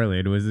happened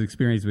earlier, it was an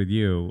experience with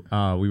you.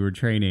 We were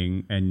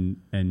training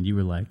and you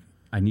were like,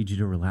 I need you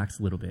to relax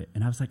a little bit.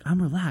 And I was like,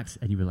 I'm relaxed.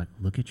 And you were like,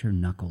 look at your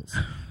knuckles.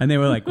 And they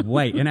were like,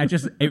 wait. And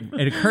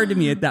it occurred to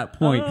me at that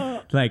point,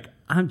 like,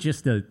 I'm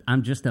just a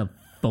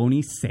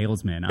phony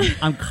salesman.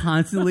 I'm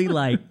constantly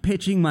like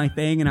pitching my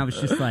thing. And I was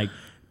just like,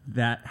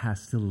 that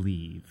has to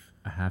leave.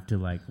 I have to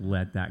like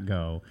let that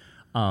go.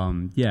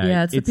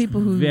 It's the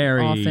people who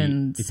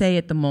often say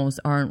it the most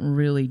aren't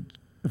really,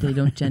 they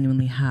don't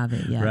genuinely have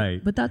it yet.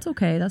 Right. But that's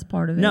okay. That's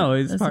part of it. No,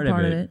 it's that's part of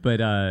it.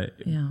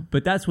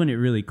 But that's when it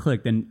really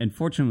clicked. And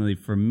fortunately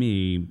for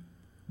me,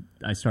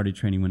 I started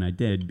training when I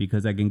did,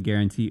 because I can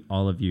guarantee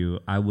all of you,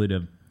 I would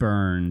have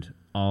burned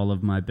all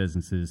of my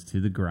businesses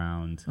to the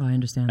ground. Oh, I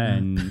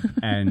understand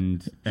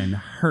that. And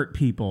hurt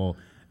people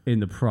in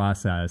the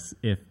process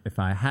if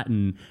I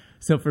hadn't.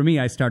 So for me,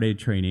 I started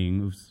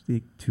training. It was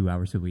like 2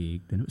 hours a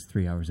week. Then it was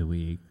 3 hours a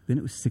week. Then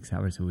it was 6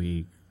 hours a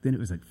week. Then it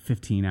was like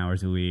 15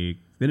 hours a week.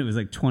 Then it was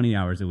like 20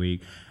 hours a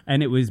week.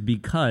 And it was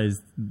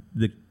because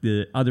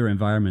the other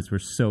environments were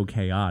so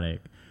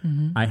chaotic.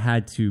 I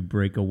had to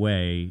break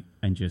away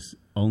and just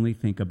only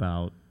think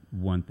about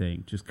one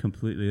thing, just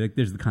completely. Like,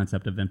 there's the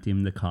concept of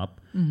emptying the cup,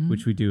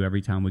 which we do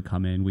every time we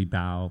come in. We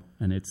bow,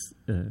 and it's,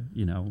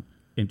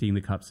 emptying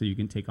the cup so you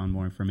can take on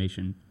more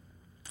information.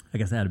 I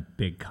guess I had a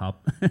big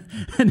cup,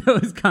 and there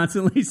was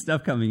constantly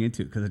stuff coming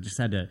into it, because I just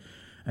had to,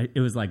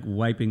 it was like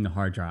wiping the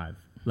hard drive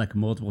like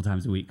multiple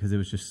times a week, because there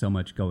was just so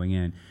much going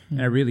in.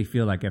 And I really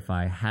feel like if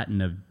I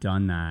hadn't have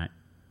done that,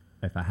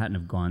 if I hadn't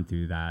have gone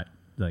through that,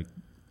 like,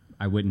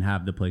 I wouldn't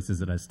have the places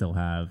that I still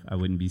have. I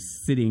wouldn't be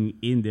sitting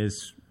in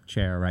this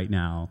chair right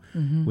now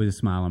with a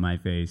smile on my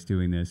face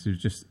doing this. It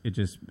just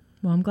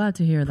well, I'm glad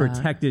to hear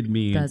protected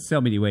me in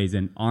so many ways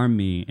and armed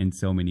me in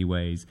so many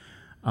ways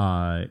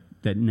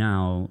that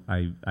now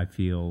I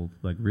feel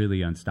like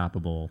really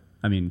unstoppable.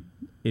 I mean,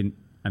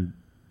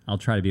 I'll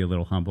try to be a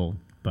little humble,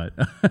 but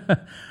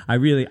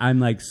I'm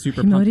like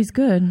super. Humility's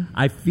good.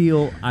 I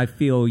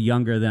feel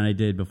younger than I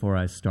did before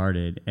I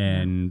started,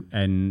 and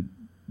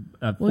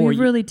you've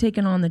really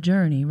taken on the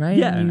journey, right?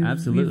 Yeah, you've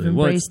absolutely. You've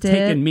well, it's embraced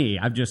taken me.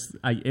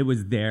 It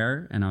was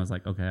there, and I was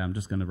like, okay, I'm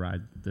just going to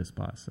ride this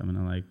bus. I'm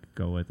going to like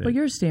go with it. But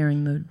you're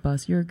steering the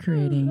bus. You're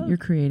creating. You're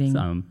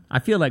creating. I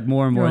feel like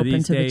more and more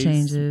these days. You're open to the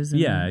changes.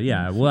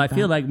 Yeah. Well, I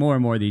feel like more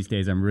and more these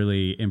days, I'm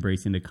really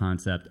embracing the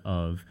concept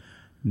of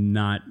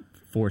not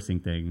forcing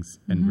things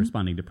and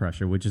responding to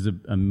pressure, which is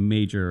a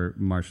major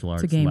martial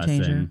arts it's a game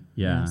lesson. Changer.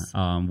 Yeah. Yes.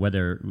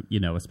 Whether,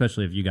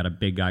 especially if you got a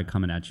big guy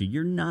coming at you,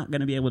 you're not going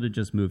to be able to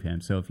just move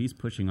him. So if he's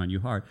pushing on you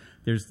hard,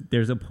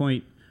 there's a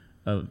point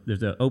of,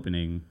 there's an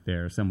opening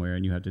there somewhere,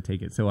 and you have to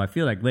take it. So I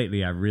feel like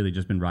lately I've really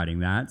just been riding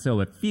that.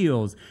 So it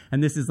feels,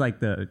 and this is like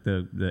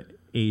the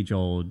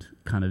age-old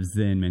kind of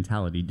Zen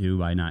mentality, do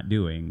by not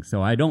doing.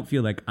 So I don't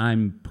feel like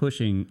I'm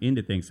pushing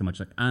into things so much,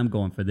 like I'm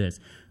going for this.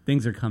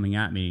 Things are coming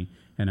at me,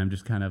 and I'm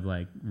just kind of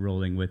like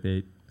rolling with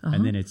it.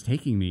 And then it's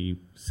taking me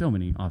so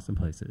many awesome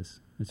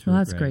places. It's really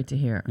that's great to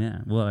hear. Yeah.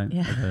 Well,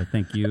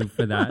 thank you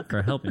for that,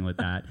 for helping with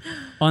that.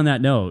 On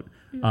that note,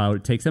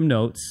 take some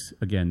notes.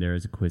 Again, there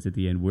is a quiz at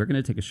the end. We're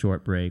going to take a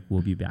short break.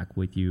 We'll be back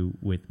with you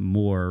with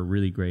more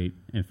really great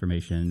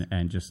information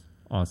and just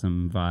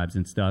awesome vibes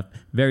and stuff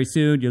very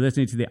soon. You're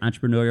listening to the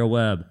Entrepreneurial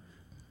Web.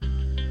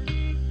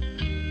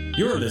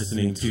 You're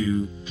listening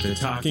to the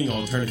Talking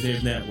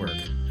Alternative Network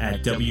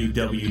at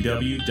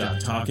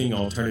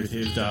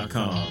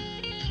www.talkingalternative.com.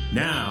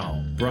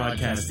 Now,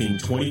 broadcasting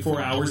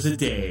 24 hours a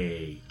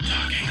day.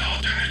 Talking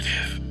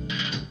Alternative.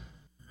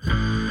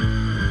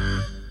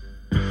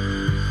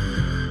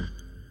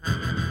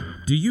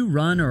 Do you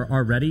run or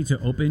are ready to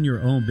open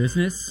your own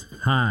business?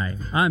 Hi,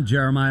 I'm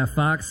Jeremiah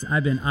Fox.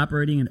 I've been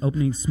operating and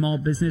opening small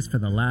business for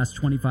the last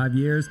 25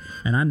 years,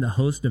 and I'm the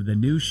host of the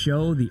new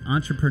show, The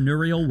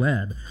Entrepreneurial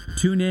Web.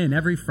 Tune in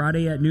every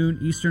Friday at noon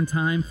Eastern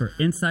Time for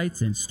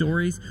insights and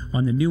stories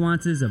on the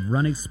nuances of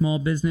running small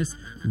business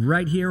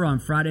right here on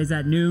Fridays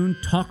at noon,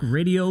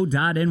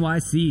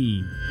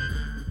 talkradio.nyc.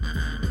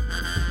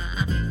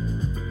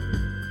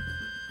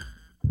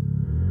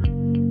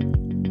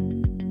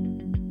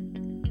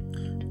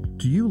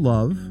 Do you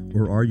love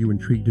or are you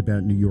intrigued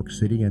about New York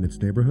City and its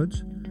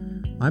neighborhoods?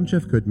 I'm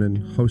Jeff Goodman,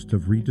 host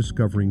of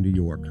Rediscovering New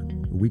York,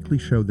 a weekly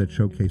show that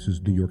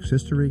showcases New York's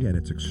history and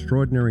its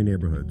extraordinary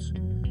neighborhoods.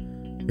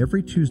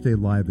 Every Tuesday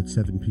live at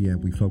 7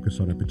 p.m., we focus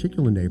on a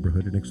particular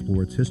neighborhood and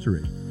explore its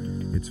history,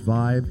 its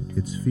vibe,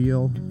 its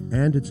feel,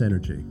 and its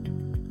energy.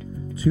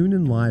 Tune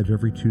in live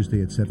every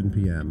Tuesday at 7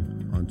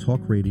 p.m. on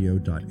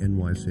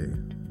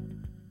talkradio.nyc.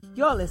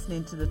 You're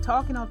listening to the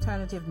Talking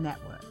Alternative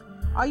Network.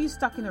 Are you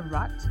stuck in a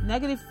rut?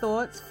 Negative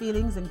thoughts,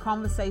 feelings, and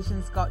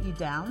conversations got you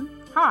down?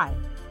 Hi,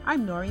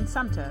 I'm Noreen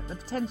Sumter, the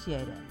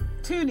Potentiator.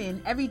 Tune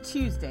in every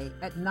Tuesday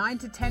at 9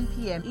 to 10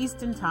 p.m.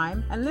 Eastern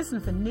Time and listen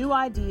for new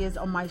ideas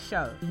on my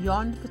show,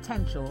 Beyond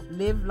Potential,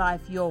 Live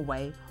Life Your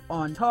Way,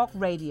 on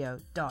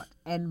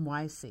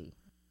talkradio.nyc.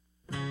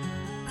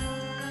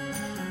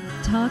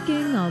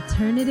 Talking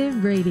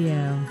Alternative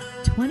Radio,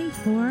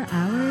 24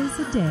 hours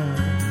a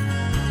day.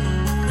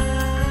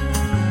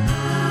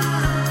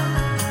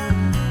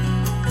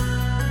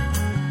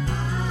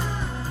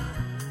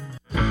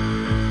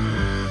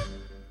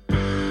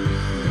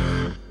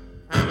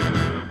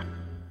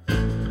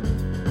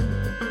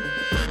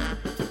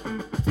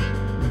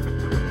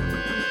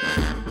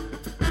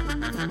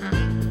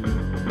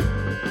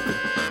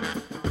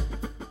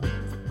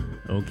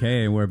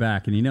 Okay, we're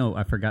back. And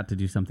I forgot to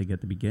do something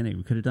at the beginning.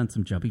 We could have done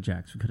some jumping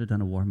jacks. We could have done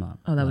a warm-up.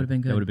 Oh, that would have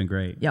been good. That would have been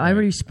great. Yeah, right? I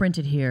already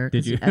sprinted here.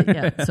 Did you?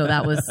 Yeah, so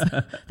that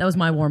was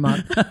my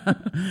warm-up.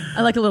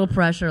 I like a little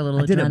pressure, a little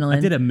adrenaline. I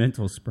did a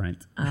mental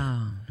sprint.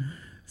 Oh.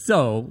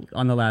 So,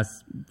 on the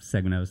last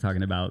segment, I was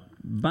talking about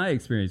my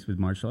experience with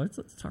martial arts.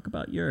 Let's talk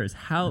about yours.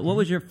 What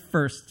was your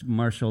first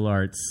martial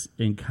arts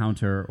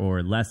encounter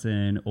or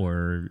lesson?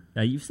 Or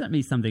you sent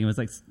me something. It was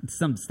like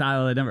some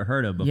style I'd never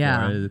heard of before.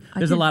 Yeah,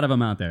 There's a lot of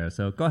them out there.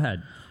 So, go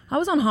ahead. I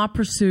was on hot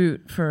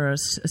pursuit for a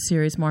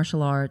serious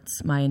martial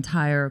arts my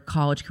entire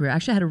college career.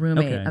 Actually, I had a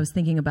roommate. Okay. I was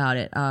thinking about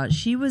it.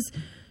 She was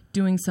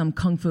doing some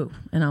kung fu,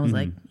 and I was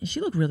like, she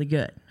looked really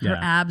good. Her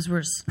abs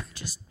were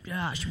just,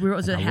 it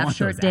was a half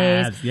shirt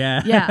days. Abs,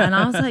 yeah. Yeah, and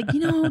I was like,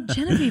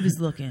 Genevieve is she's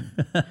looking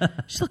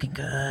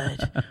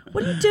good.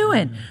 What are you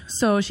doing?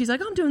 So she's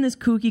like, I'm doing this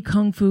kooky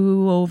kung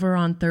fu over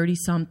on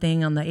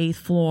 30-something on the 8th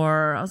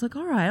floor. I was like,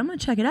 all right, I'm going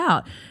to check it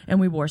out. And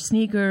we wore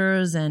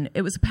sneakers, and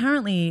it was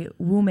apparently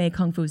Wu Mei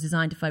Kung Fu is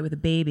designed to fight with a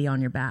baby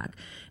on your back.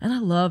 And I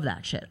love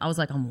that shit. I was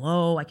like, I'm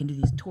low, I can do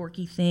these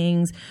torquey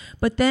things.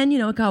 But then,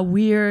 it got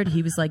weird.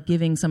 He was like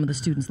giving some of the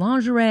students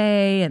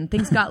lingerie, and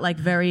things got like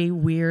very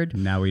weird.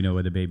 Now we know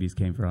where the babies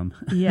came from.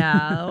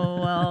 Yeah,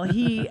 well,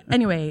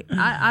 anyway,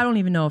 I don't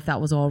even know if that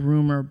was all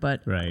rumor,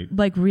 but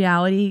like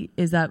reality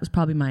is that was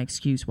probably my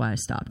excuse why I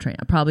stopped training.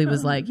 I probably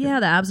was like, yeah,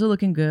 the abs are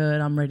looking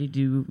good. I'm ready to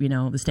do, the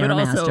Stairmaster.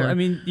 But also, I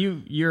mean,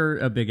 you're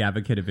a big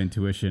advocate of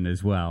intuition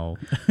as well.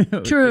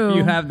 True. If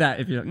you have that,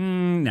 if you're like,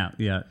 no,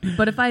 yeah.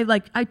 But if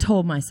I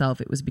told myself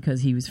it was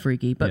because he was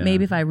freaky, but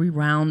maybe if I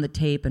rewound the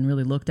tape and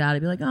really looked at it,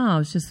 I'd be like, oh,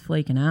 it's just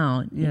flaking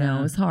out.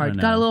 It was hard.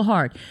 Got a little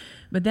hard.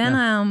 But then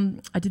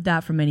I did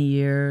that for many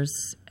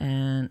years,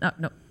 and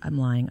no, I'm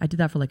lying. I did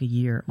that for like a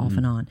year, off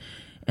and on.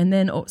 And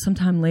then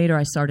sometime later,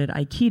 I started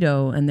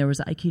Aikido, and there was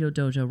an Aikido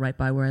dojo right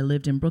by where I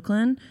lived in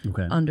Brooklyn,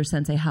 under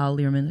Sensei Hal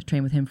Learman. I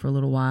trained with him for a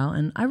little while,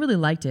 and I really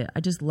liked it. I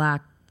just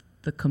lacked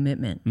the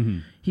commitment. Mm-hmm.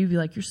 He would be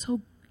like, "You're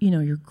so,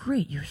 you're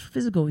great. You're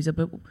physical." He said,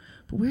 "But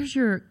where's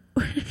your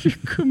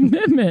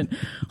commitment?"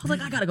 I was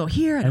like, I gotta go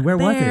here and where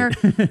there.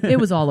 was it? It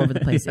was all over the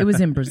place. It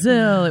was in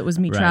Brazil. It was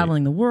me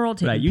traveling the world,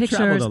 taking you pictures.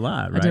 traveled a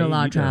lot, right? I did a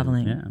lot of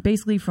traveling.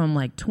 Basically, from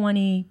like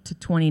 20 to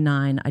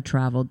 29, I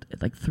traveled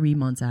like 3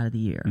 months out of the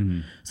year. Mm-hmm.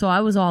 So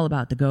I was all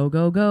about the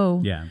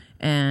go. Yeah.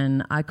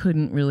 And I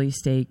couldn't really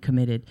stay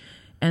committed.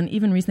 And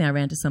even recently, I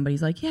ran to somebody.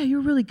 He's like, "Yeah,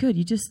 you're really good.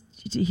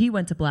 He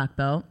went to black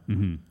belt.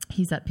 Mm-hmm.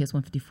 He's at PS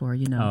 154.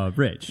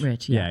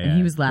 Rich. Yeah. And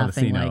he was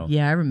laughing Colasino. like,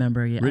 "Yeah, I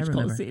remember. Yeah, Rich I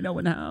remember. Colasino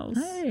in the house."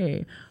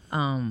 Hey.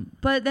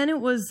 But then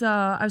it was,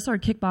 I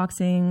started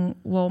kickboxing.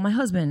 Well, my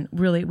husband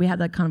we had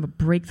that kind of a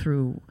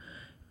breakthrough.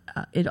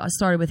 It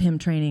started with him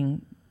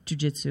training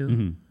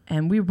jiu-jitsu,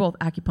 and we were both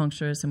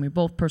acupuncturists, and we were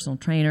both personal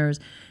trainers,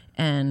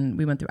 and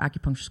we went through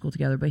acupuncture school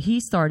together. But he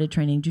started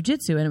training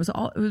jiu-jitsu, and it was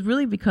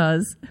really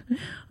because, I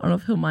don't know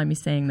if he'll mind me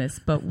saying this,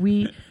 but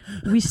we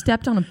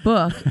stepped on a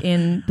book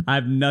in the... I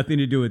have nothing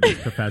to do with this,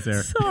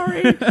 Professor.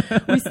 Sorry.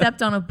 We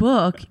stepped on a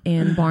book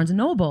in Barnes &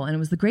 Noble, and it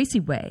was The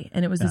Gracie Way,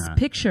 and it was this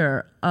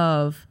picture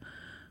of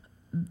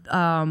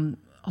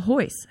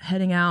Royce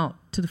heading out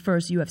to the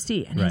first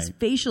UFC, and his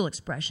facial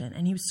expression,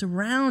 and he was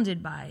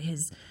surrounded by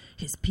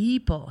his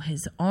people,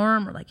 his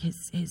armor, like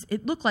his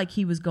it looked like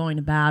he was going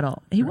to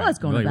battle. He was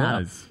going to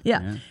battle.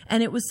 Yeah.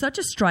 And it was such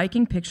a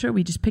striking picture.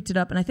 We just picked it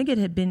up, and I think it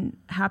had been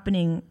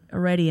happening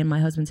already in my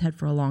husband's head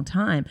for a long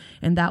time,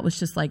 and that was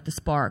just like the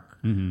spark.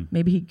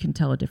 Maybe he can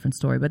tell a different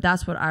story, but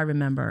that's what I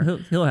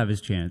remember. He'll have his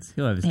chance.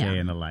 He'll have his day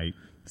in the light.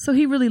 So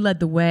he really led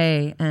the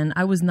way, and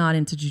I was not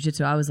into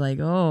jiu-jitsu. I was like,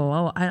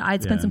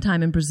 I'd spent some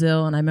time in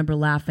Brazil, and I remember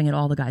laughing at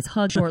all the guys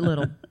hug short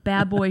little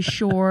bad boy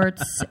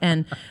shorts,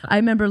 and I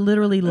remember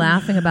literally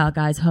laughing about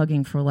guys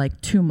hugging for like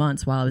 2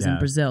 months while I was in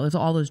Brazil. There's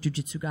all those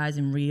jiu-jitsu guys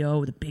in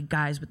Rio, the big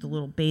guys with the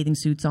little bathing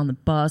suits on the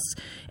bus.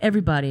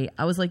 Everybody,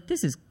 I was like,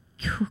 this is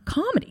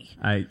comedy.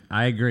 I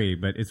agree,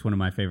 but it's one of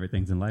my favorite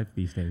things in life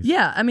these days.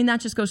 Yeah, I mean, that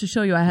just goes to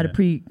show you I had a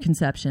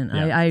preconception.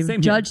 I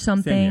judged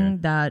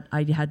something that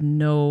I had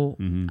no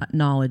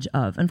knowledge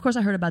of. And of course,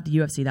 I heard about the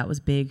UFC. That was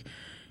big.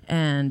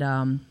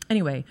 And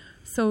anyway,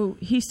 so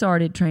he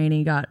started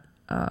training,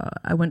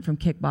 I went from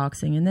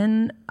kickboxing, and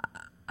then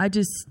I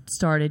just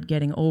started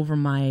getting over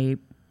my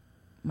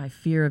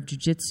fear of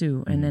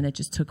jiu-jitsu, and then it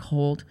just took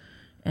hold.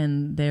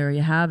 And there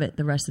you have it.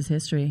 The rest is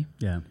history.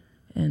 Yeah.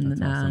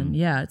 And awesome.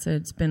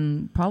 It's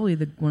been probably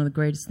one of the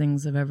greatest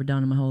things I've ever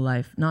done in my whole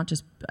life. Not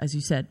just, as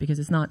you said, because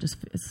it's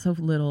so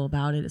little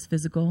about it. It's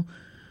physical.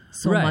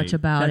 So much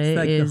about That's it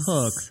like is the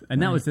hook,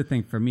 and that was the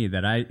thing for me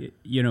that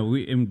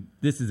and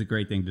this is a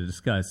great thing to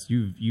discuss.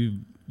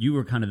 You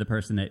were kind of the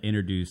person that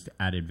introduced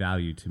added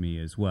value to me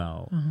as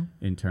well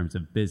in terms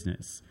of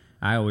business.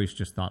 I always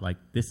just thought like,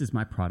 this is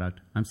my product.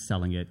 I'm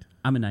selling it.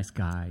 I'm a nice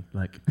guy.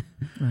 Like,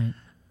 right.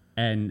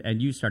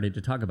 And you started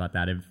to talk about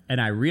that,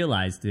 and I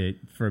realized it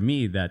for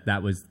me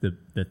that was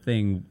the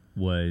thing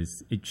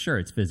was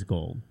it's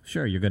physical.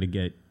 Sure, you're going to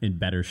get in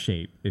better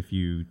shape if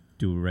you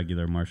do a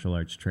regular martial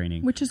arts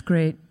training, which is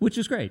great,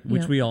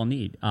 which we all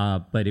need.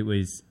 But it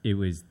was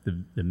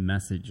the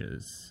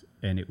messages,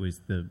 and it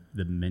was the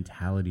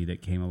mentality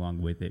that came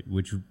along with it,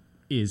 which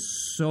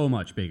is so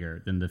much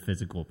bigger than the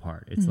physical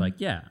part. It's like,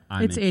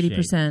 it's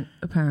 80%.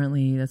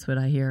 Apparently, that's what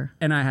I hear.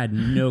 And I had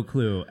no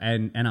clue,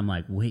 and I'm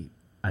like, wait.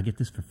 I get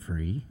this for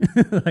free.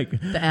 Like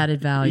the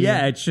added value.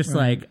 Yeah, it's just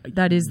like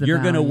that is the you're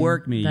value. Gonna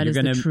work me. That you're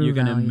gonna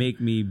value.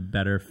 make me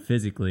better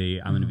physically.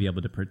 I'm gonna be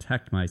able to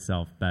protect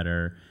myself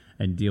better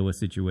and deal with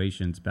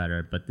situations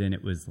better. But then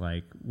it was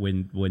like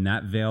when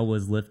that veil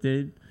was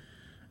lifted,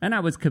 and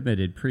I was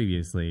committed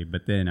previously,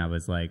 but then I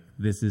was like,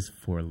 this is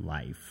for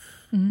life.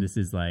 This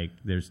is like,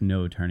 there's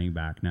no turning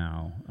back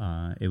now.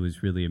 It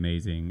was really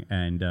amazing.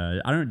 And I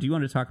don't know, do you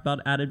want to talk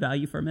about added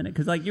value for a minute?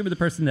 Because like you were the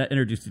person that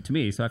introduced it to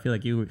me, so I feel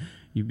like you'd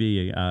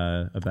be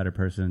a better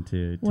person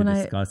to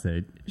discuss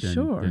it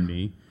than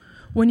me.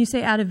 When you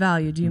say added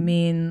value, do you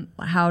mean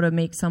how to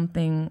make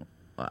something?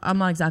 I'm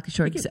not exactly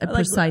sure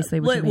precisely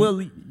what you mean.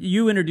 Well,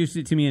 you introduced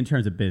it to me in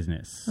terms of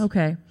business.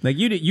 Okay. Like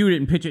you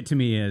didn't pitch it to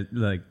me at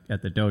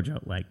the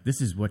dojo. Like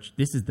this is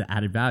the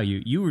added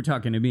value. You were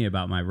talking to me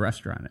about my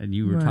restaurant, and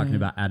you were talking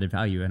about added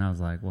value, and I was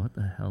like, what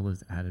the hell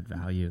is added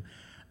value?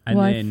 And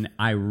then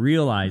I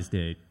realized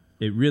it.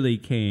 It really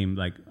came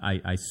like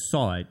I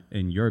saw it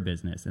in your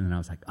business, and then I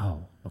was like,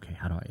 oh, okay,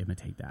 how do I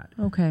imitate that?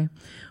 Okay.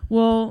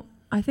 Well,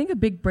 I think a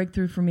big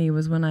breakthrough for me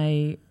was when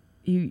I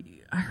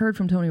heard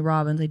from Tony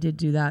Robbins. I did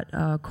do that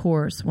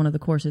course, one of the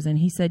courses, and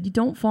he said, you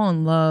don't fall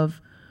in love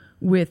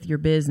with your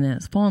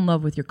business, fall in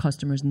love with your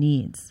customers'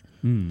 needs.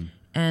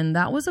 And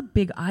that was a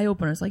big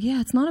eye-opener. It's like,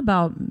 it's not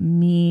about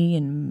me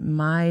and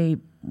my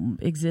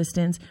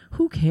existence.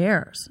 Who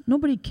cares?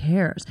 Nobody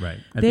cares. Right.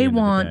 They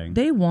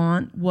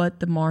want what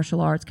the martial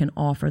arts can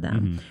offer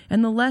them.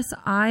 And the less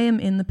I am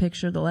in the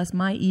picture, the less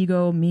my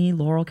ego, me,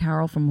 Laurel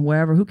Carroll from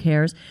wherever, who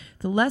cares,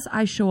 the less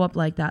I show up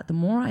like that, the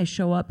more I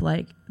show up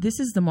like, this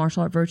is the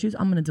martial art virtues.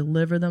 I'm going to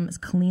deliver them as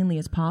cleanly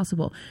as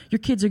possible. Your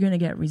kids are going to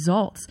get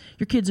results.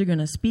 Your kids are going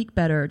to speak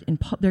better.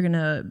 They're going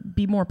to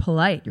be more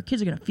polite. Your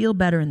kids are going to feel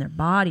better in their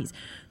bodies.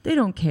 They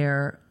don't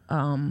care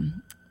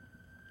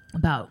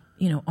about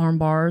arm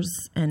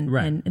bars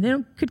and they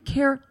could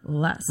care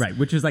less. Right,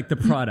 which is like the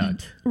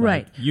product.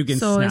 Right. Like you can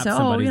snap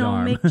somebody's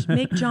arm.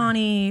 Make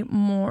Johnny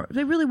more.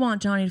 They really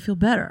want Johnny to feel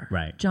better.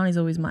 Right. Johnny's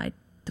always my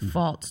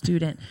default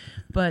student.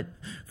 But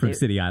from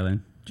City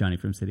Island. Johnny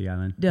from City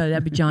Island. Yeah,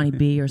 that'd be Johnny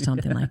B or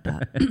something like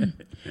that.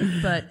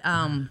 But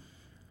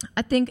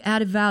I think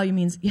added value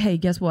means, hey,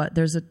 guess what?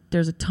 There's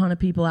a ton of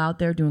people out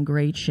there doing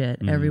great shit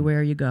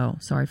everywhere you go.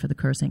 Sorry for the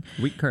cursing.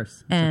 We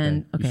curse. It's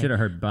and okay. You should have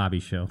heard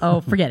Bobby's show.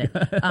 Oh, forget it.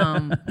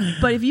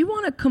 But if you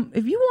want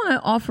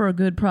to offer a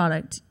good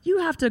product, you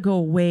have to go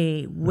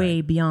way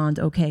beyond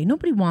okay.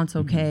 Nobody wants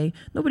okay.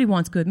 Nobody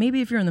wants good. Maybe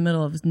if you're in the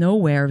middle of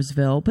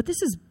nowheresville, but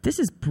this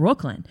is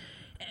Brooklyn.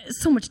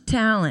 So much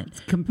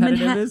talent.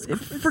 Competitive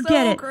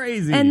forget so it.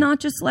 Crazy. And not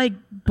just like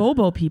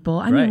Bobo people.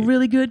 I mean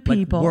really good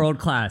people. Like world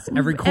class.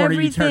 Every corner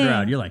you turn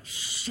around, you're like,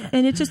 shit.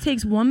 And it just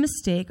takes one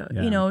mistake.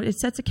 It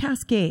sets a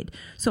cascade.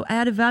 So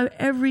added value,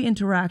 every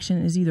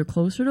interaction is either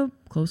closer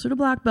to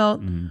black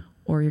belt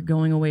or you're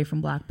going away from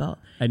black belt.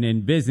 And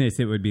in business,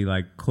 it would be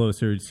like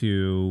closer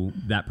to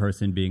that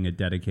person being a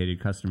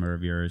dedicated customer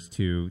of yours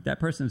to that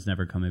person's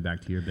never coming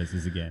back to your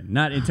business again.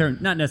 Not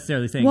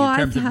necessarily saying in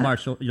terms of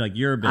martial, like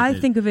your business. I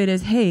think of it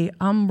as, hey,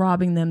 I'm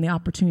robbing them the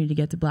opportunity to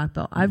get to black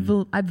belt. I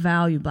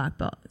value black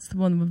belt. It's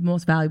one of the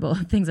most valuable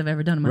things I've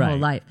ever done in my whole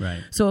life.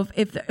 Right. So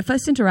if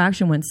this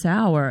interaction went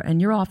sour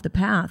and you're off the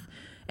path,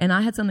 and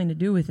I had something to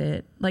do with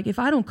it, like if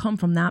I don't come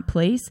from that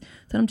place,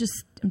 then I'm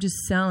just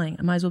selling.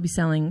 I might as well be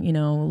selling,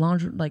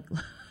 lingerie, like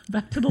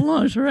back to the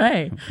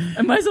lingerie.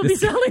 I might as well be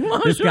selling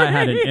lingerie. This guy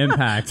had an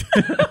impact.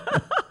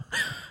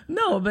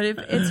 No, but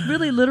it's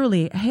really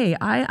literally, hey,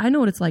 I know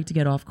what it's like to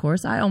get off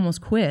course. I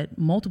almost quit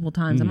multiple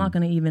times. I'm not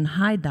going to even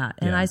hide that.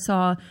 And I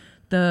saw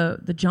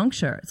the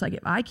juncture. It's like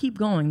if I keep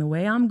going the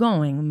way I'm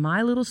going,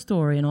 my little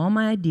story and all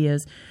my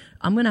ideas,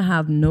 I'm going to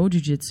have no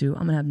jiu-jitsu. I'm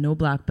going to have no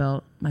black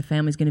belt. My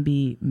family's going to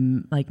be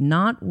like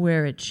not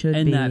where it should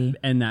be.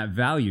 And that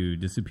value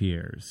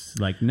disappears.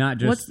 Like not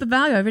just... What's the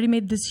value? I already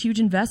made this huge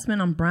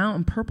investment on brown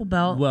and purple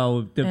belt.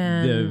 Well,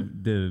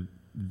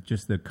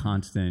 just the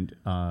constant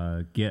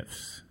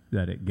gifts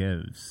that it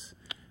gives.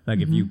 Like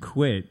if you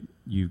quit,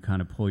 you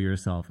kind of pull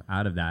yourself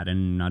out of that.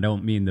 And I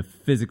don't mean the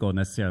physical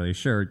necessarily.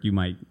 Sure, you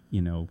might,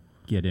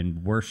 get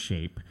in worse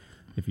shape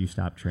if you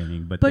stop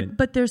training.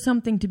 But there's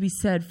something to be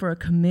said for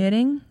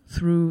committing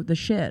through the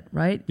shit,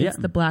 right? Yeah. It's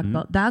the black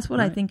belt. That's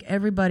what I think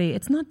everybody,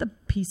 it's not the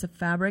piece of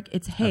fabric.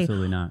 It's, hey,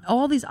 absolutely not.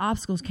 All these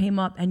obstacles came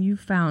up and you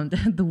found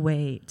the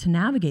way to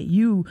navigate.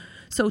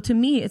 So to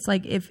me, it's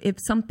like if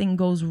something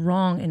goes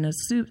wrong in a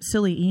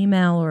silly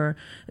email or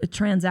a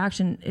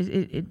transaction,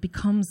 it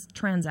becomes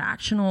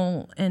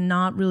transactional and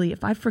not really,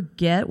 if I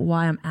forget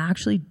why I'm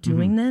actually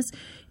doing this,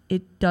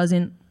 it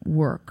doesn't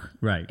work.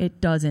 Right.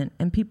 It doesn't.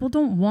 And people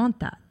don't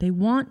want that. They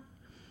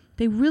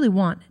really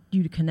want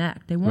you to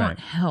connect. They want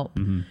help.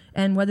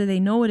 And whether they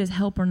know it is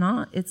help or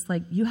not, it's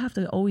like you have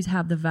to always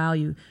have the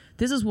value.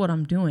 This is what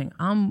I'm doing.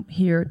 I'm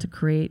here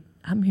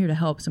to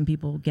help some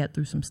people get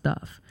through some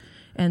stuff.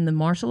 And the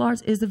martial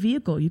arts is the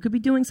vehicle. You could be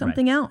doing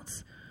something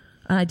else.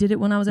 I did it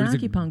when I was an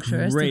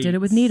acupuncturist. I did it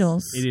with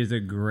needles. It is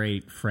a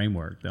great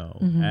framework, though.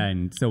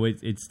 And so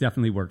it's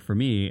definitely worked for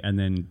me. And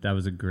then that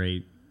was a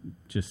great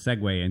just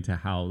segue into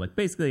how, like,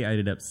 basically I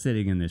ended up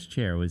sitting in this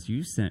chair was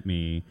you sent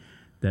me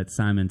that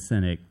Simon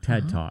Sinek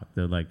TED Talk,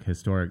 the like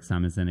historic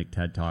Simon Sinek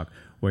TED Talk,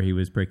 where he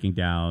was breaking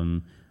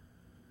down,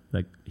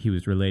 like he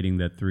was relating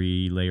the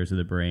 3 layers of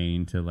the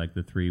brain to like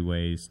the 3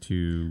 ways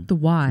to the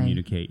why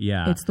communicate.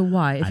 Yeah. It's the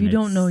why. If you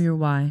don't know your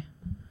why.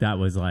 That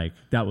was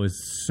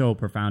so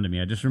profound to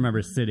me. I just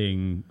remember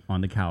sitting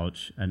on the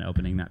couch and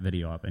opening that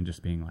video up and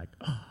just being like,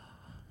 oh.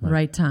 Like,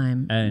 right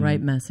time,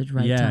 right message,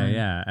 right time.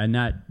 Yeah, and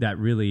that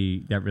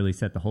really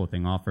set the whole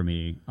thing off for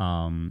me.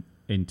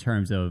 In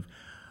terms of,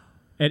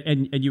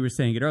 and you were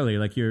saying it earlier,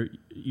 like you're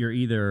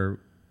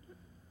either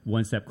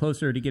one step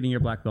closer to getting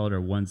your black belt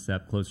or one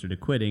step closer to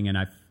quitting. And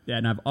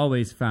I've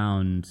always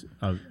found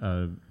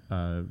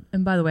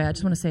and by the way, I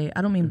just want to say,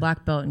 I don't mean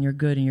black belt and you're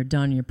good and you're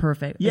done and you're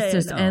perfect. It's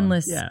just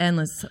endless.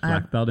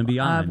 Black belt and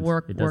beyond. I have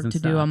work to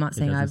do. I'm not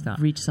saying I've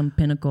reached some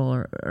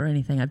pinnacle or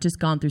anything. I've just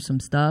gone through some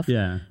stuff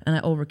and I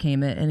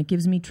overcame it. And it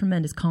gives me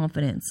tremendous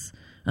confidence.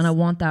 And I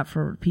want that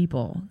for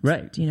people.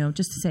 Right.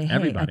 Just to say, hey,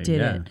 everybody, I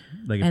did it.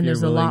 Like and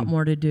there's a lot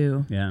more to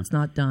do. Yeah. It's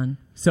not done.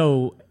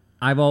 So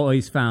I've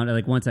always found,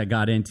 like, once I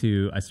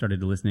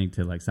started listening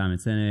to, like, Simon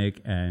Sinek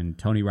and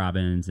Tony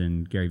Robbins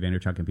and Gary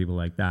Vaynerchuk and people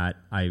like that,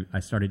 I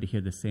started to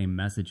hear the same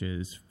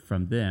messages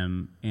from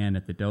them and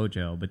at the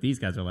dojo. But these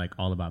guys are, like,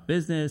 all about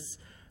business,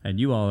 and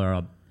you all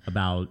are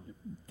about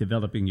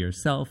developing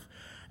yourself.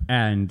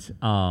 And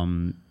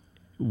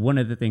one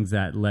of the things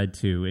that led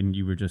to, and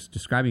you were just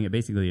describing it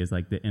basically, is,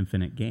 like, the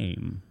infinite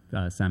game.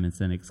 Simon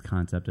Sinek's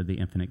concept of the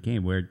infinite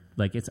game, where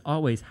like it's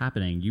always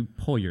happening. You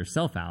pull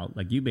yourself out,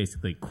 like you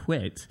basically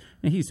quit.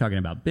 And he's talking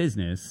about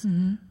business,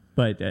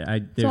 but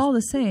it's all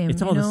the same.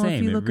 It's all the same.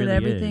 If you look really at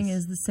everything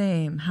is the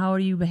same. How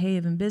do you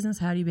behave in business?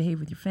 How do you behave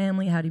with your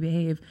family? How do you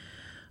behave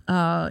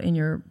in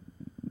your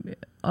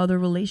other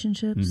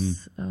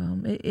relationships?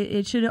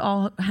 It should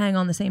all hang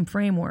on the same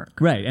framework,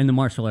 right? And the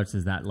martial arts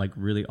is that like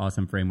really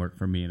awesome framework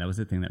for me. And that was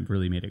the thing that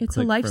really made it. It's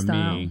click a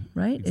lifestyle, for me.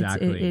 right?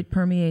 Exactly. It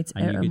permeates.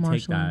 And you can take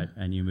martial that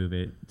and you move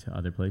it to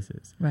other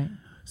places, right?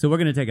 So we're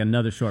going to take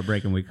another short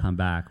break, and when we come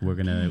back, we're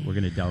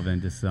gonna delve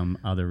into some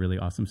other really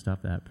awesome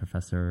stuff that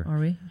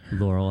Professor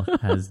Laurel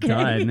has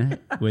done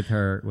with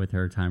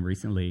her time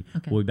recently.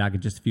 Okay. We'll be back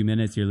in just a few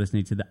minutes. You're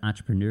listening to the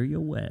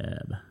Entrepreneurial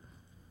Web.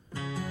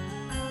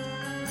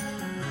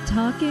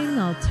 Talking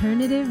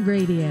Alternative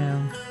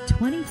Radio,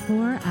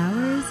 24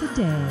 hours a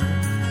day.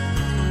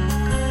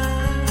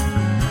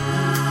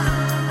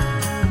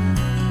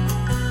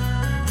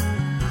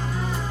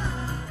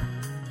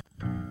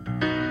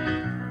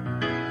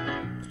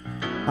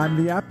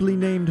 I'm the aptly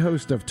named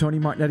host of Tony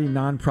Martignetti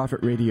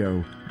Nonprofit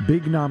Radio.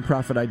 Big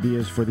nonprofit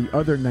ideas for the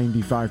other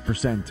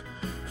 95%.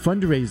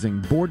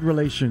 Fundraising, board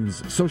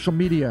relations, social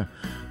media.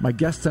 My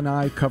guests and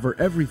I cover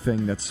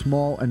everything that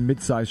small and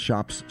mid-sized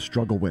shops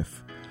struggle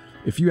with.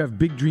 If you have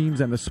big dreams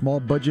and a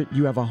small budget,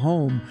 you have a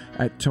home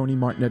at Tony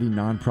Martignetti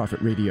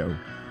Nonprofit Radio.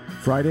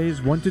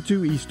 Fridays 1 to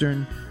 2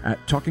 Eastern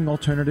at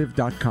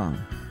talkingalternative.com.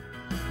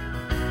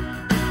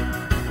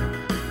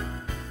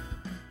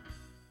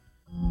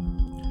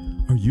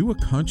 Are you a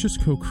conscious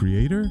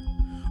co-creator?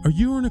 Are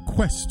you on a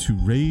quest to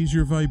raise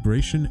your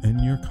vibration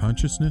and your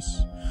consciousness?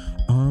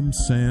 I'm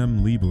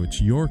Sam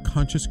Leibowitz, your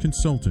conscious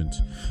consultant,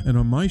 and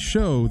on my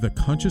show, The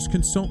Conscious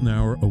Consultant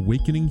Hour,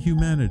 Awakening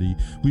Humanity,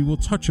 we will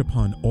touch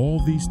upon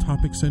all these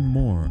topics and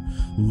more.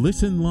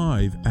 Listen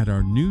live at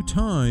our new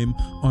time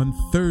on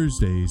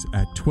Thursdays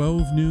at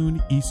 12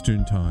 noon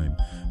Eastern Time.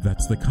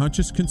 That's The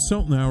Conscious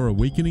Consultant Hour,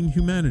 Awakening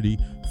Humanity,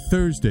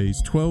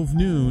 Thursdays 12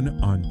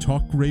 noon on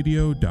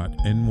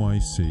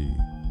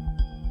talkradio.nyc.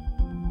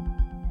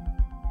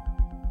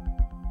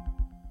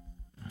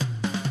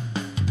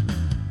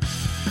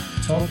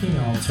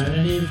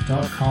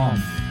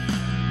 TalkingAlternative.com.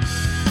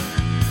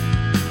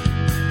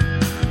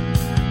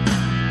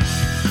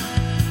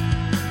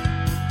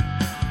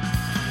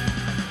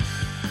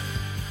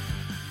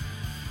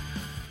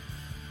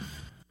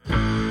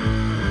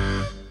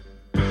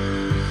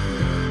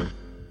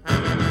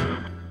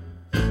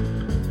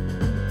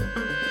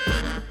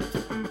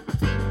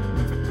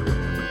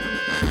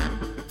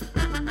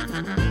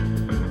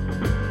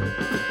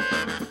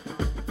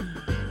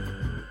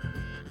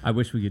 I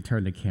wish we could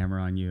turn the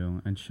camera on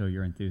you and show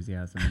your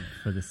enthusiasm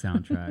for the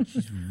soundtrack.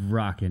 She's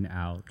rocking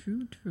out.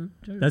 True.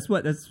 That's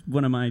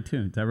one of my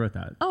tunes. I wrote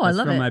that. Oh, I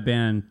love it. From my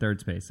band Third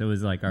Space. It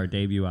was like our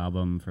debut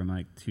album from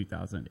like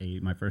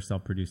 2008, my first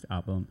self-produced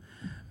album.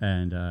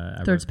 And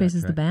Third Space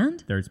is the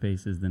band? Third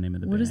Space is the name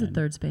of the band. What is the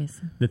Third Space?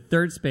 The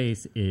Third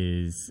Space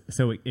is,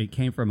 so it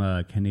came from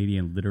a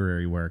Canadian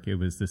literary work. It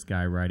was this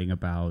guy writing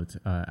about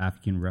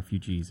African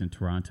refugees in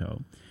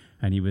Toronto.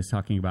 And he was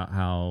talking about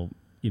how,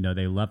 you know,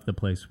 they left the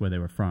place where they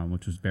were from,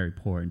 which was very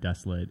poor and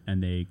desolate,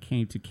 and they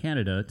came to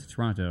Canada, to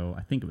Toronto.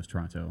 I think it was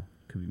Toronto.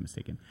 Could be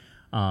mistaken.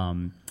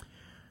 And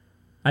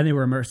they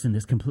were immersed in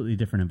this completely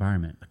different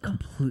environment,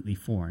 completely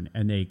foreign,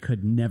 and they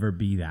could never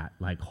be that,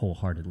 like,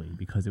 wholeheartedly,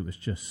 because it was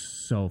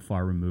just so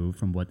far removed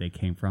from what they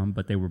came from,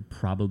 but they were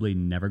probably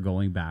never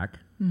going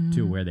back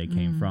to where they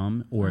came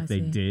from, or if they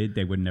did,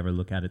 they would never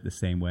look at it the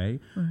same way.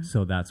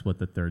 So that's what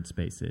the Third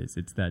Space is.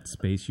 It's that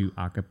space you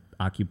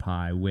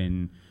occupy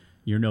when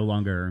you're no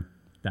longer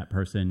that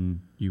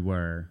person you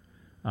were.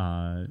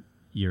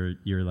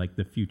 You're like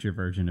the future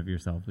version of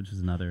yourself, which is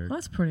another. Well,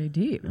 that's pretty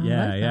deep.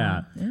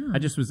 Yeah.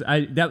 It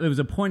was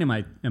a point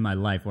in my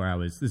life where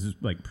this is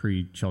like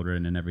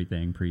pre-children and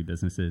everything,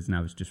 pre-businesses, and I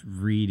was just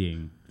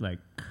reading like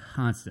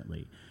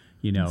constantly.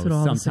 You know, that's what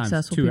all sometimes the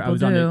successful people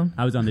do.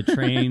 I was on the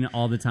train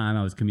all the time.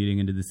 I was commuting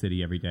into the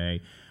city every day.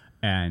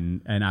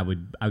 And I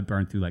would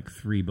burn through like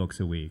 3 books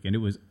a week, and it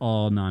was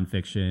all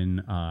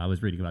nonfiction. I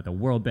was reading about the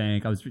World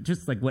Bank. I was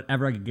just like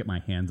whatever I could get my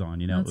hands on.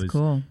 You know, that's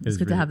cool. It's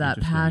good to have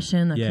that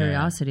passion, that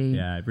curiosity.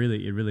 Yeah, it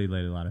really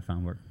laid a lot of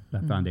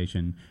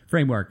foundation.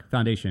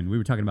 We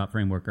were talking about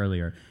framework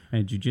earlier,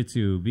 and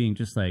jiu-jitsu being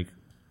just like,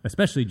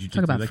 especially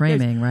jiu-jitsu. Talk about like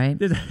framing, right?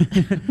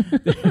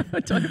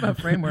 Talk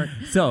about framework.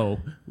 So,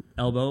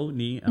 elbow,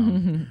 knee,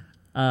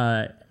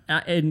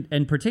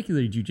 and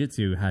particularly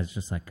jiu-jitsu has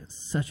just like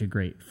such a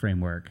great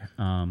framework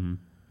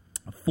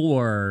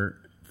for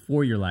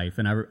your life.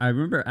 And I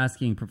remember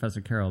asking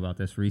Professor Carroll about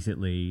this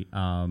recently,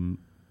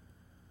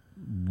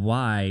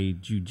 why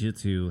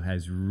jiu-jitsu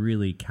has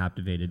really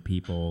captivated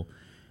people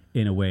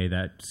in a way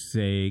that,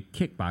 say,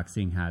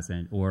 kickboxing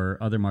hasn't, or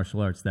other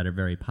martial arts that are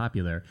very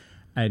popular.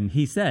 And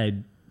he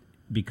said,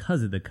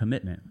 because of the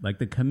commitment, like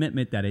the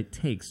commitment that it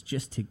takes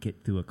just to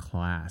get through a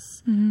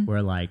class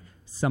where like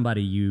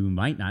somebody you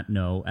might not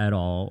know at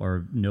all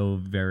or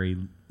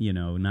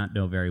not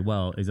know very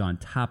well is on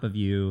top of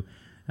you.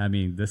 I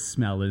mean, the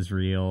smell is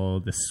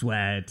real, the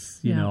sweat,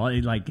 you know,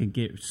 it like can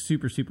get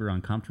super, super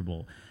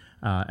uncomfortable.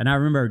 And I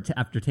remember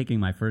after taking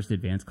my first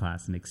advanced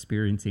class and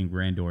experiencing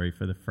randori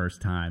for the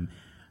first time,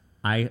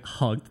 I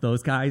hugged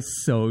those guys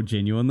so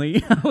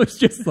genuinely. I was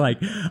just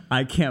like,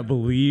 I can't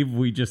believe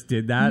we just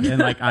did that.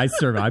 And like, I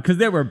survived because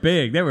they were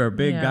big. They were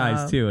big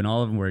guys too. And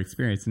all of them were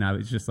experienced. And I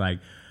was just like,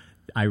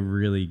 I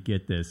really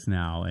get this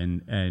now.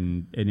 And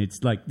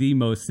it's like the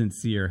most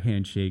sincere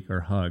handshake or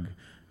hug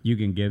you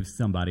can give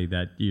somebody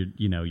that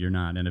you're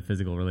not in a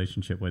physical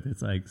relationship with.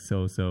 It's like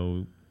so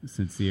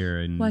sincere.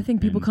 And well, I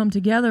think people come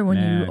together when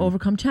you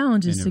overcome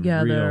challenges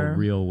together.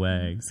 Real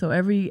way. So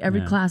every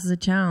class is a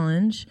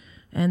challenge.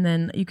 And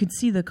then you could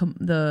see the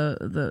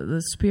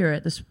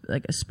spirit,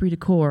 like esprit de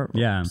corps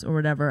or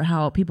whatever,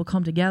 how people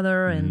come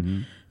together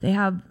and they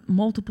have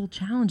multiple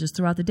challenges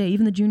throughout the day.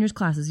 Even the juniors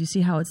classes, you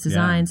see how it's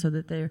designed so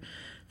that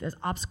there's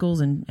obstacles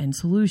and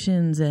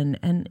solutions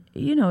and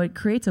you know, it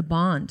creates a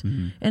bond.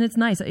 And it's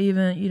nice.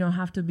 Even you don't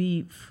have to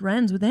be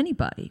friends with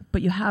anybody,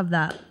 but you have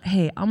that,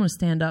 hey, I'm going to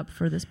stand up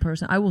for this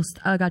person.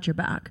 I got your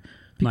back.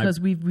 Because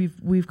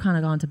we've kind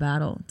of gone to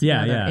battle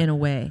together in a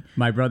way.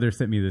 My brother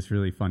sent me this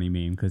really funny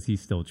meme because he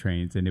still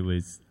trains, and it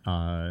was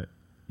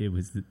it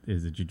was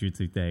a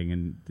jiu-jitsu thing,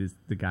 and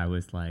the guy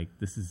was like,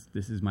 this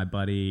is my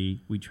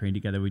buddy, we train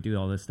together, we do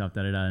all this stuff,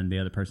 and the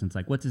other person's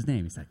like, what's his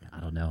name? He's like, I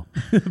don't know.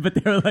 But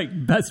they were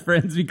like best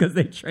friends because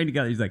they train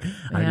together. He's like,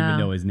 I don't even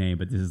know his name,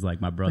 but this is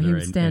like my brother. He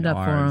would stand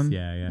up for him.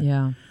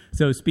 Yeah.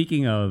 So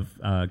speaking of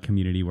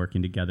community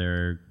working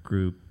together,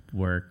 group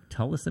work,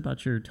 tell us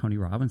about your Tony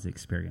Robbins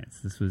experience.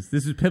 This was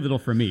pivotal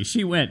for me.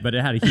 She went, but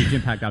it had a huge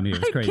impact on me. It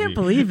was crazy. I can't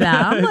believe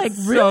that. I'm like,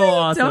 really? So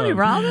awesome. Tony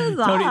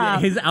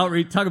Robbins? His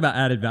outreach, talk about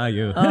added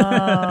value.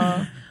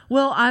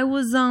 Well, I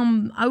was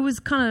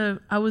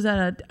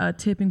at a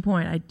tipping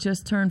point. I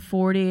just turned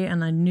 40,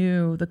 and I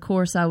knew the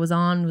course I was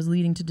on was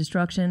leading to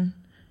destruction.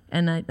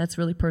 And that's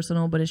really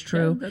personal, but it's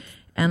true. Yeah,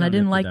 and I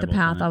didn't like the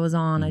path I was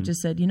on. I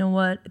just said, you know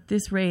what? At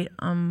this rate,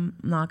 I'm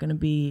not going to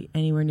be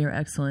anywhere near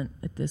excellent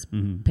at this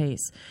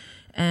pace.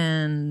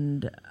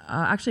 And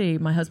actually,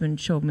 my husband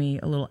showed me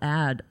a little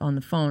ad on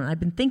the phone. I've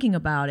been thinking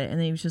about it,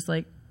 and he was just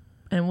like,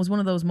 and it was one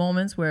of those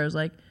moments where I was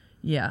like,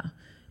 yeah.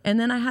 And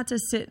then I had to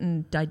sit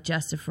and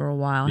digest it for a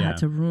while. I had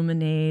to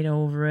ruminate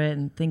over it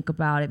and think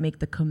about it, make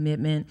the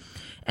commitment.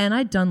 And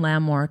I'd done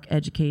Landmark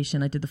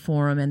education. I did the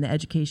forum and the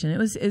education.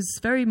 It's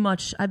very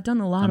much, I've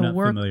done a lot of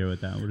work. I'm not familiar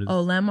with that. What is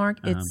Landmark?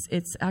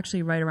 It's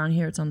actually right around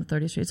here. It's on the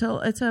 30th Street. So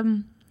it's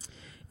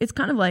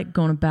kind of like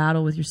going to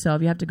battle with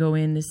yourself. You have to go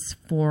in this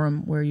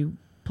forum where you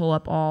pull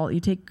up you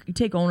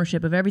take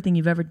ownership of everything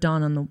you've ever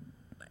done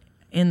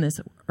in this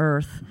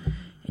earth,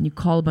 and you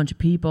call a bunch of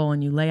people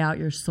and you lay out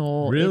your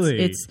soul.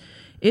 Really?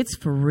 It's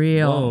for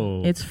real.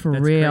 Whoa, it's for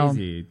that's real.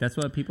 Crazy. That's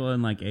what people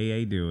in like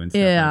AA do and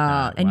stuff like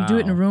that. And you do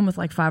it in a room with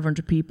like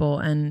 500 people.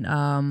 And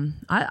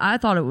I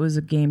thought it was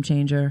a game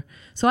changer.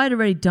 So I had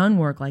already done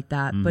work like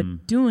that,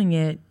 but doing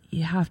it,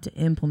 you have to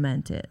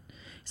implement it.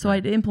 So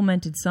I'd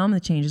implemented some of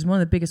the changes. One of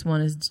the biggest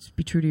one is just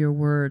be true to your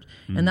word.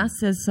 And that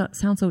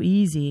sounds so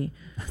easy.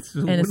 That's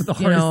one of the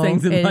hardest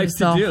things in life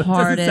to do. It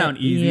doesn't sound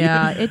easy.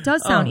 Yeah, it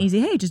does sound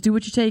easy. Hey, just do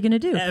what you say you're going to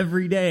do.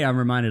 Every day I'm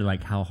reminded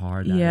like how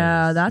hard that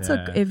is. That's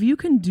if you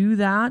can do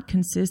that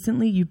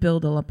consistently, you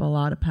build up a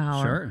lot of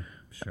power.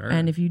 Sure.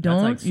 And if you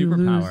don't, like you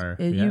lose.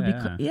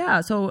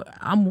 So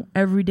I'm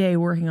every day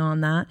working on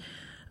that.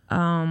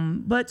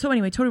 But so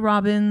anyway, Tony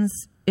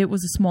Robbins, it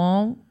was a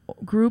small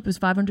group. It was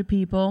 500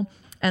 people.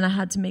 And I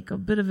had to make a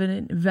bit of an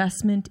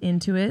investment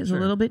into it. It was a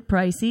little bit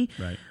pricey.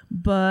 Right.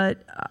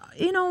 But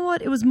you know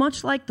what? It was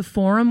much like the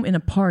forum in a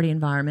party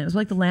environment. It was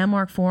like the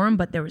Landmark Forum,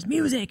 but there was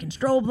music and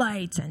strobe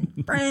lights and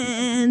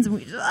friends.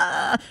 And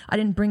I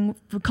didn't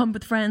come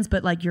with friends,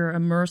 but like you're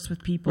immersed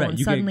with people. And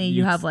suddenly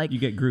you have like... You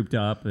get grouped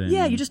up. And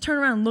you just turn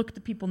around and look at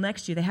the people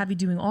next to you. They have you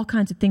doing all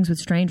kinds of things with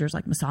strangers,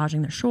 like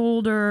massaging their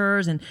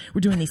shoulders. And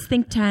we're doing these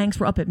think tanks.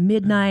 We're up at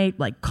midnight,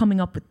 like coming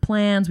up with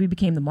plans. We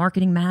became the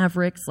marketing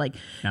mavericks.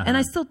 And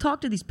I still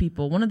talk to these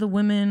people. One of the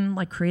women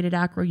like created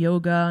acro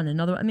yoga, and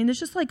another. I mean, there's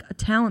just like a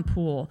talent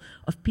pool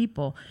of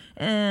people,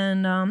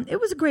 and it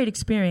was a great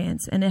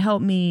experience, and it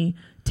helped me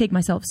take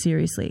myself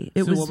seriously.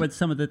 What were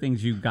some of the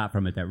things you got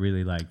from it that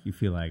really like you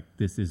feel like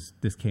this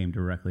came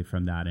directly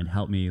from that and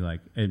helped me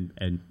like and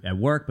at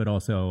work, but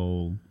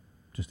also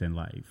just in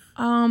life?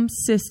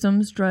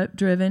 Systems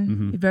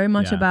driven, very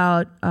much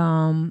about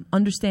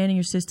understanding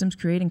your systems,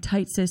 creating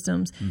tight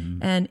systems,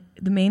 and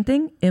the main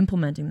thing,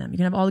 implementing them. You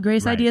can have all the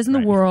greatest ideas in the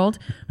world,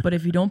 but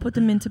if you don't put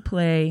them into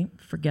play,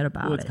 forget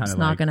about it. It's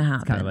not going to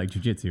happen. It's kind of like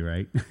jiu-jitsu,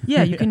 right?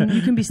 Yeah, you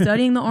can be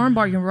studying the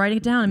armbar, you can write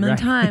it down a million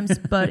times,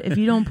 but if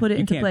you don't put it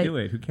into play, you can't do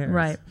it. Who cares?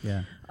 Right.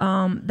 Yeah.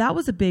 That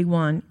was a big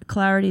one.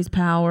 Clarity is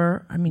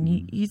power. I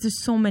mean, he's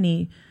just so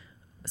many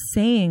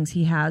sayings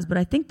he has, but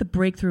I think the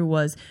breakthrough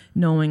was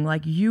knowing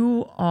like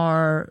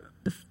your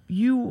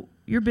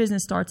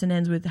business starts and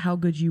ends with how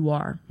good you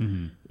are.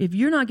 If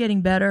you're not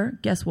getting better,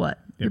 guess what?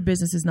 Your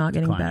business is not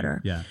getting better.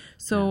 Yeah.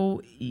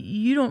 So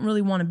you don't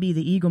really want to be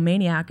the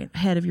egomaniac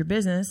head of your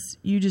business.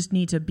 You just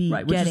need to be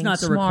which getting is not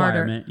smarter. The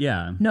requirement.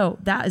 Yeah. No,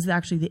 that is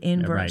actually the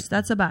inverse.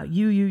 That's about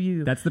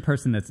you. That's the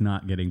person that's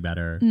not getting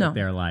better. No.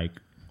 They're like,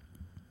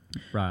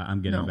 right,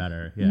 I'm getting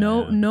better. Yeah,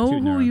 know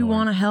who you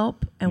want to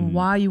help and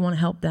why you want to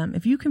help them.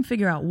 If you can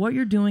figure out what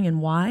you're doing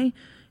and why,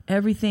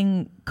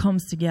 everything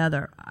comes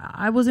together.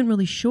 I wasn't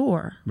really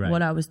sure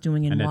what I was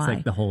doing and why. And that's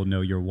like the whole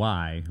know your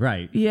why,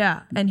 right?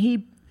 Yeah, and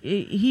he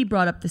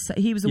brought up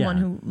he was the one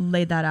who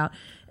laid that out.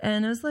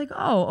 And it was like,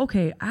 oh,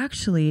 okay,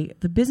 actually,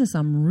 the business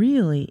I'm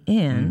really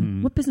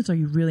in, what business are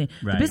you really in?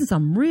 Right. The business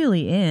I'm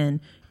really in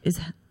is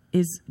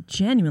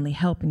genuinely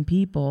helping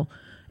people,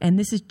 and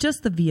this is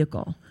just the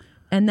vehicle.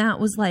 And that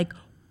was like...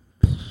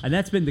 And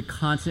that's been the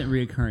constant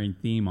reoccurring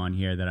theme on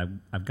here that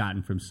I've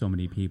gotten from so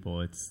many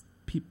people. It's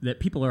that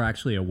people are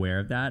actually aware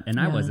of that, and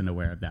I wasn't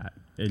aware of that.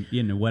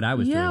 What I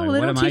was doing. Yeah, well, they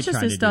don't teach us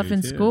this stuff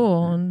in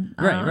school. And,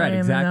 right,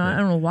 exactly. I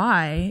don't know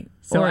why.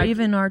 So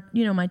even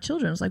my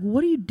children, it's like,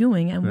 what are you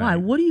doing and why?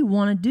 What do you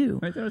want to do?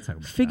 Right, let's talk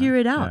about Figure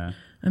it out. Yeah.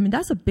 I mean,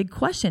 that's a big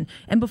question.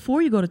 And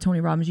before you go to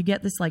Tony Robbins, you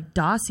get this like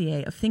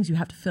dossier of things you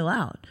have to fill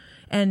out.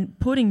 and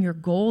putting your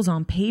goals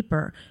on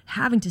paper,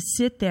 having to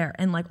sit there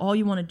and like all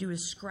you want to do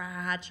is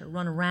scratch or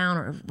run around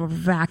or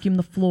vacuum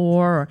the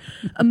floor or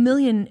a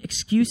million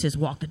excuses,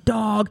 walk the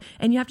dog,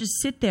 and you have to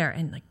sit there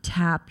and like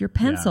tap your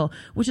pencil,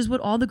 which is what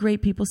all the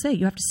great people say.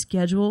 You have to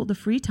schedule the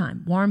free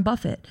time. Warren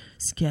Buffett,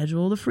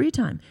 schedule the free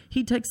time.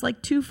 He takes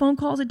like 2 phone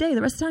calls a day.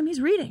 The rest of the time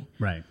he's reading.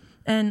 Right.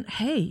 And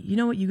hey, you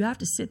know what? You have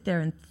to sit there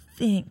and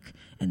think,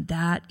 and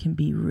that can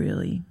be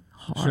really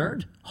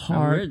hard,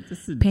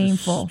 This is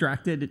painful.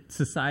 Distracted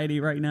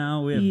society right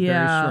now. We have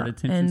very short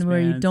attention and spans.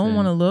 Where you don't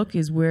want to look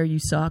is where you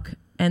suck,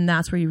 and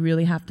that's where you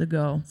really have to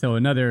go. So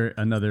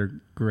another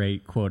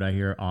great quote I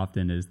hear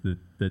often is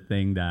the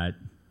thing that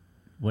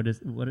what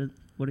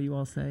do you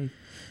all say?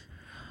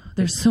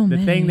 There's so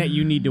many. The thing that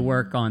you need to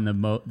work on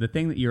the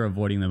thing that you're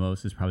avoiding the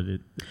most is probably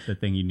the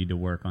thing you need to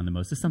work on the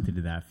most. Is something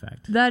to that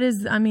effect. That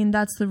is, I mean,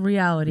 that's the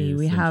reality.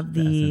 We have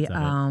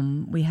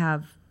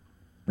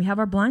we have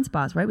our blind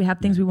spots, right? We have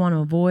things we want to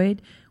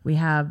avoid. We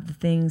have the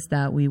things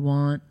that we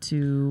want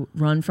to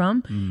run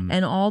from,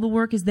 and all the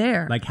work is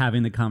there. Like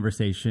having the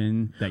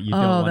conversation that you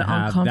don't want to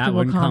have.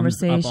 Uncomfortable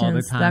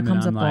conversations. That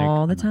comes up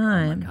all the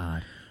time. Oh my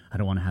God, I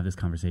don't want to have this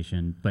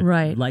conversation. But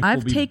right. life I've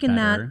will be taken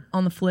better. that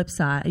on the flip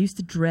side. I used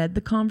to dread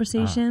the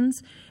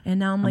conversations, and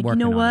now I'm like, you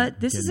know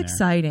what? This is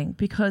exciting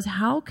because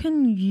how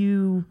can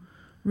you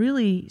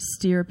really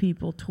steer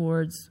people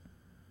towards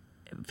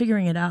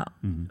figuring it out,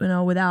 you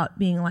know, without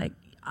being like,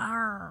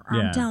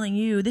 I'm telling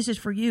you, this is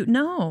for you.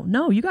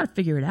 No, you got to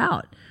figure it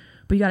out.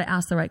 But you got to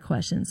ask the right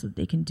questions so that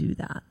they can do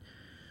that.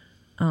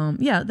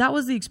 That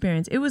was the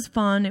experience. It was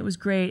fun. It was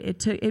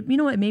great. You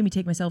know what? It made me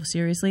take myself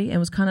seriously. It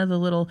was kind of the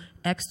little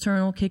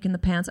external kick in the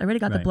pants. I already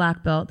got the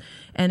black belt,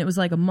 and it was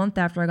like a month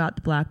after I got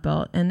the black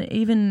belt. And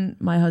even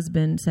my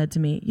husband said to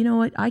me, you know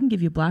what? I can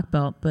give you a black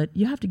belt, but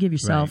you have to give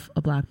yourself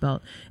a black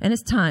belt. And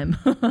it's time.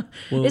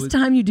 It's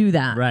time you do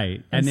that.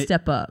 Right. And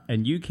step up.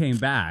 And you came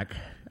back.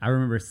 I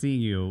remember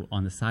seeing you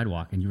on the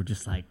sidewalk, and you were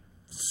just like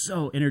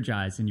so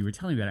energized, and you were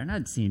telling me about it. And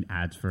I'd seen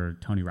ads for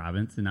Tony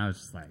Robbins, and I was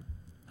just like,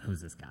 who's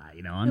this guy?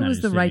 You know, it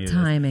was the right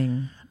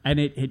timing. And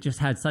it just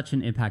had such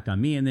an impact on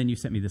me. And then you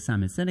sent me the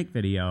Simon Sinek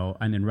video.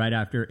 And then right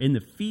after, in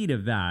the feed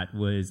of that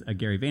was a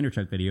Gary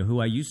Vaynerchuk video,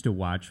 who I used to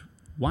watch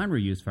wine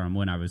reviews from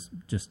when I was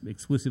just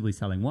exclusively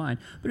selling wine.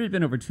 But it had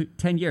been over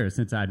 10 years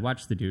since I'd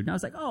watched the dude. And I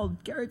was like, oh,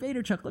 Gary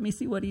Vaynerchuk, let me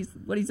see what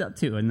he's up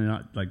to. And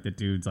then like the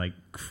dude's like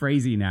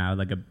crazy now,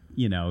 like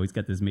he's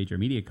got this major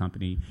media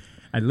company.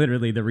 And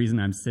literally the reason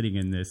I'm sitting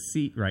in this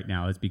seat right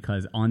now is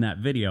because on that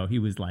video, he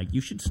was like,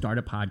 you should start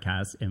a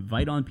podcast,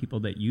 invite on people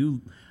that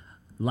you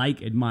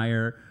like,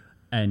 admire,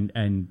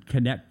 and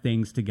connect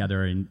things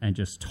together and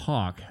just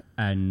talk.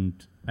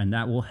 And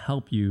that will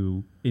help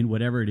you in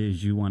whatever it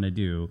is you want to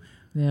do.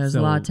 There's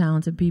a lot of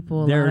talented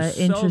people, a lot of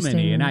interesting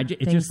many, and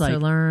it's just to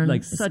learn.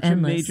 Like it's such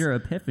endless. a major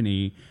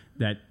epiphany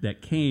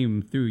that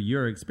came through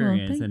your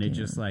experience, and it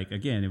just like,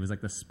 again, it was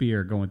like the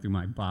spear going through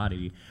my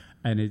body.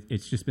 And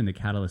it's just been the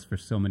catalyst for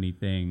so many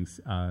things.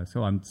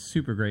 So I'm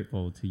super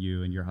grateful to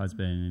you and your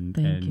husband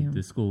and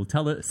the school.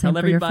 Tell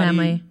everybody. Your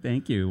family.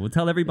 Thank you. We'll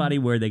tell everybody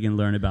where they can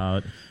learn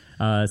about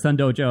Sun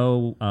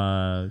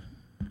Dojo.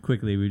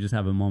 Quickly, we just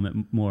have a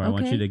moment more. Okay. I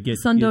want you to get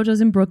Sun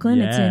Dojo's in Brooklyn.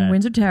 Yeah. It's in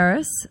Windsor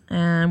Terrace,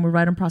 and we're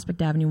right on Prospect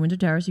Avenue, Windsor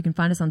Terrace. You can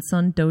find us on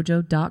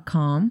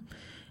sundojo.com,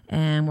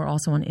 and we're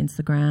also on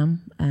Instagram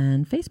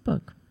and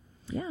Facebook.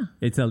 Yeah.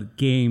 It's a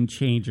game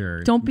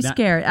changer. Don't be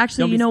scared.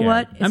 Actually, you know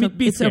what?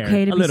 It's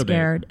okay to be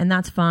scared, and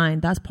that's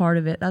fine. That's part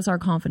of it. That's our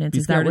confidence,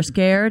 is that we're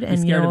scared.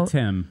 And, be scared of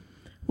Tim.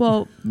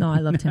 Well, no, I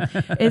love Tim.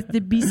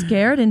 Be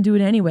scared and do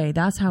it anyway.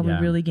 That's how we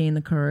really gain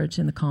the courage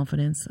and the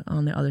confidence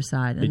on the other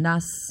side. And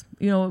that's,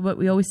 what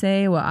we always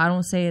say. Well, I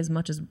don't say as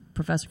much as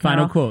Professor Carroll.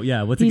 Final quote.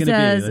 Yeah. What's it going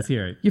to be? Let's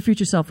hear it. Your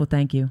future self will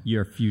thank you.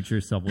 Your future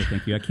self will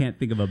thank you. I can't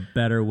think of a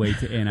better way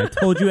to end. I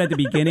told you at the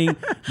beginning,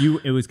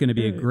 it was going to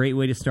be a great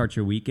way to start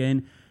your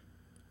weekend.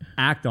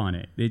 Act on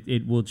it.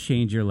 It will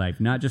change your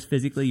life. Not just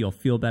physically. You'll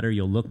feel better.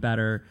 You'll look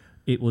better.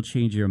 It will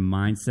change your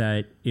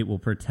mindset. It will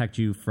protect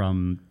you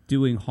from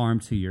doing harm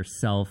to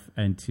yourself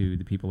and to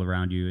the people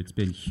around you. It's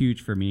been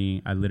huge for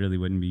me. I literally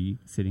wouldn't be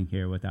sitting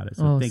here without it.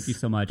 So thank you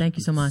so much. Thank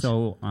you so much.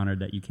 So honored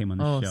that you came on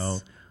the show.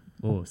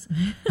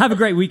 Have a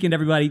great weekend,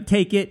 everybody.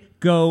 Take it.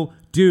 Go.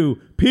 Do.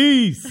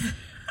 Peace.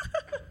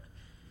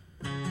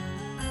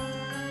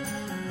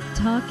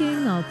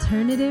 Talking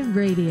Alternative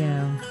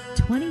Radio.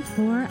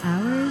 24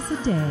 hours a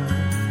day.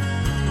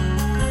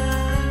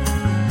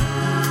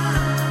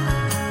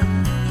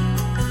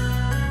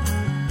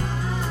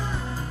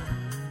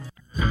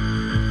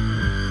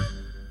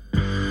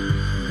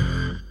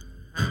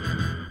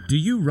 Do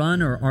you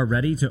run or are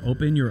ready to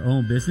open your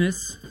own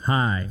business?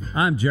 Hi,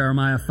 I'm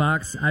Jeremiah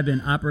Fox. I've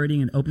been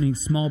operating and opening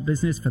small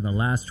business for the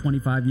last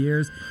 25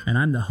 years, and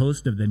I'm the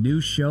host of the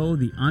new show,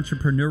 The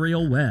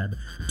Entrepreneurial Web.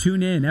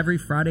 Tune in every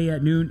Friday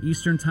at noon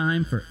Eastern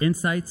Time for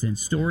insights and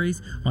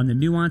stories on the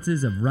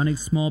nuances of running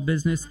small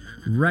business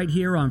right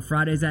here on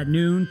Fridays at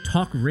noon,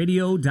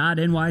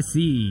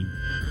 talkradio.nyc.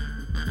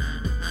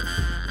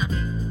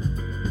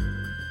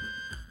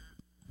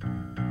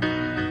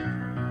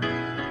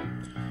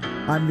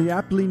 I'm the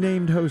aptly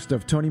named host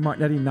of Tony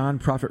Martignetti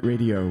Nonprofit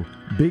Radio.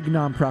 Big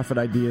nonprofit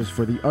ideas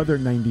for the other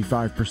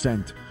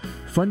 95%.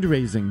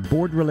 Fundraising,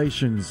 board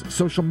relations,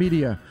 social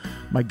media.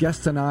 My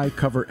guests and I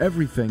cover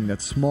everything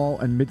that small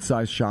and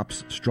mid-sized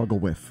shops struggle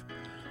with.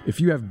 If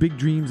you have big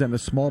dreams and a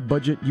small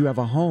budget, you have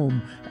a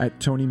home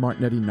at Tony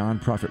Martignetti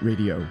Nonprofit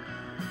Radio.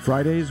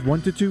 Fridays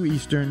 1 to 2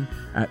 Eastern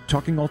at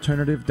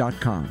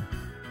talkingalternative.com.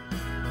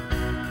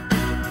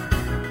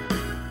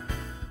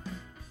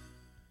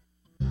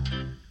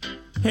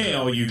 Hey,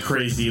 all you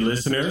crazy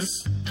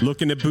listeners.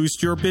 Looking to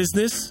boost your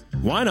business?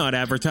 Why not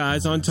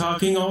advertise on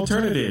Talking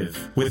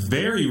Alternative with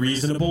very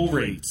reasonable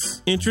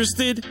rates?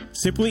 Interested?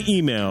 Simply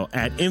email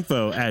at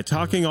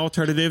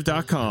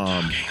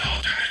info@talkingalternative.com. Talking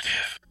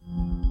Alternative.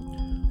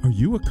 Are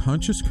you a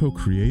conscious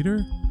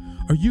co-creator?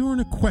 Are you on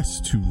a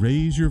quest to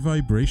raise your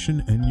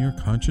vibration and your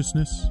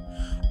consciousness?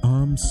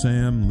 I'm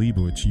Sam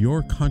Leibowitz,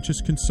 your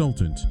conscious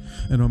consultant,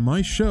 and on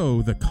my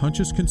show, The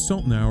Conscious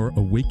Consultant Hour,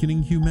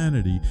 Awakening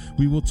Humanity,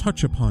 we will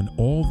touch upon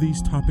all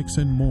these topics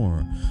and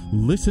more.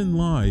 Listen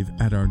live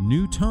at our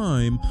new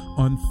time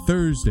on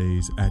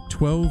Thursdays at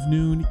 12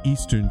 noon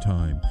Eastern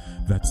Time.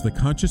 That's The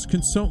Conscious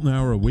Consultant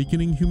Hour,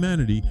 Awakening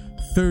Humanity,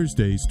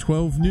 Thursdays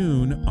 12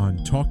 noon on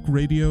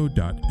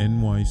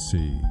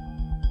talkradio.nyc.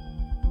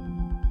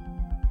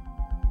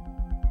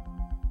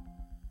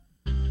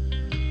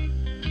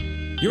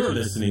 You're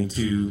listening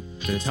to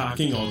the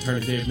Talking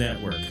Alternative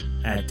Network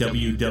at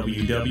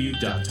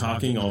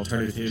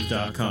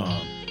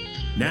www.talkingalternative.com.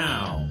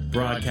 Now,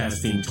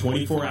 broadcasting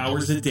 24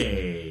 hours a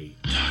day.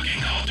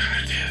 Talking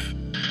Alternative.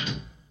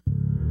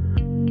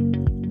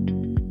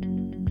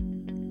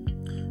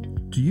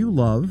 Do you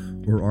love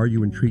or are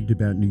you intrigued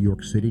about New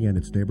York City and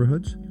its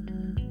neighborhoods?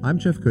 I'm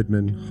Jeff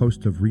Goodman,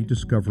 host of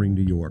Rediscovering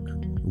New York,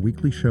 a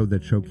weekly show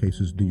that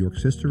showcases New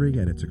York's history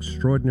and its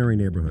extraordinary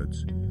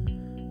neighborhoods.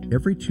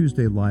 Every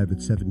Tuesday live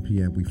at 7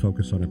 p.m., we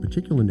focus on a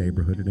particular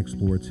neighborhood and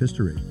explore its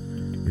history,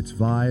 its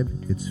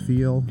vibe, its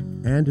feel,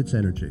 and its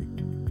energy.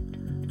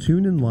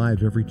 Tune in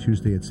live every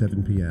Tuesday at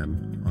 7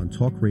 p.m. on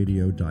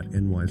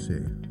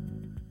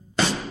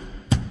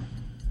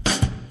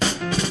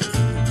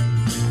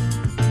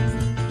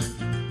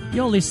talkradio.nyc.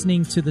 You're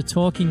listening to the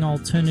Talking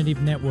Alternative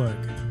Network.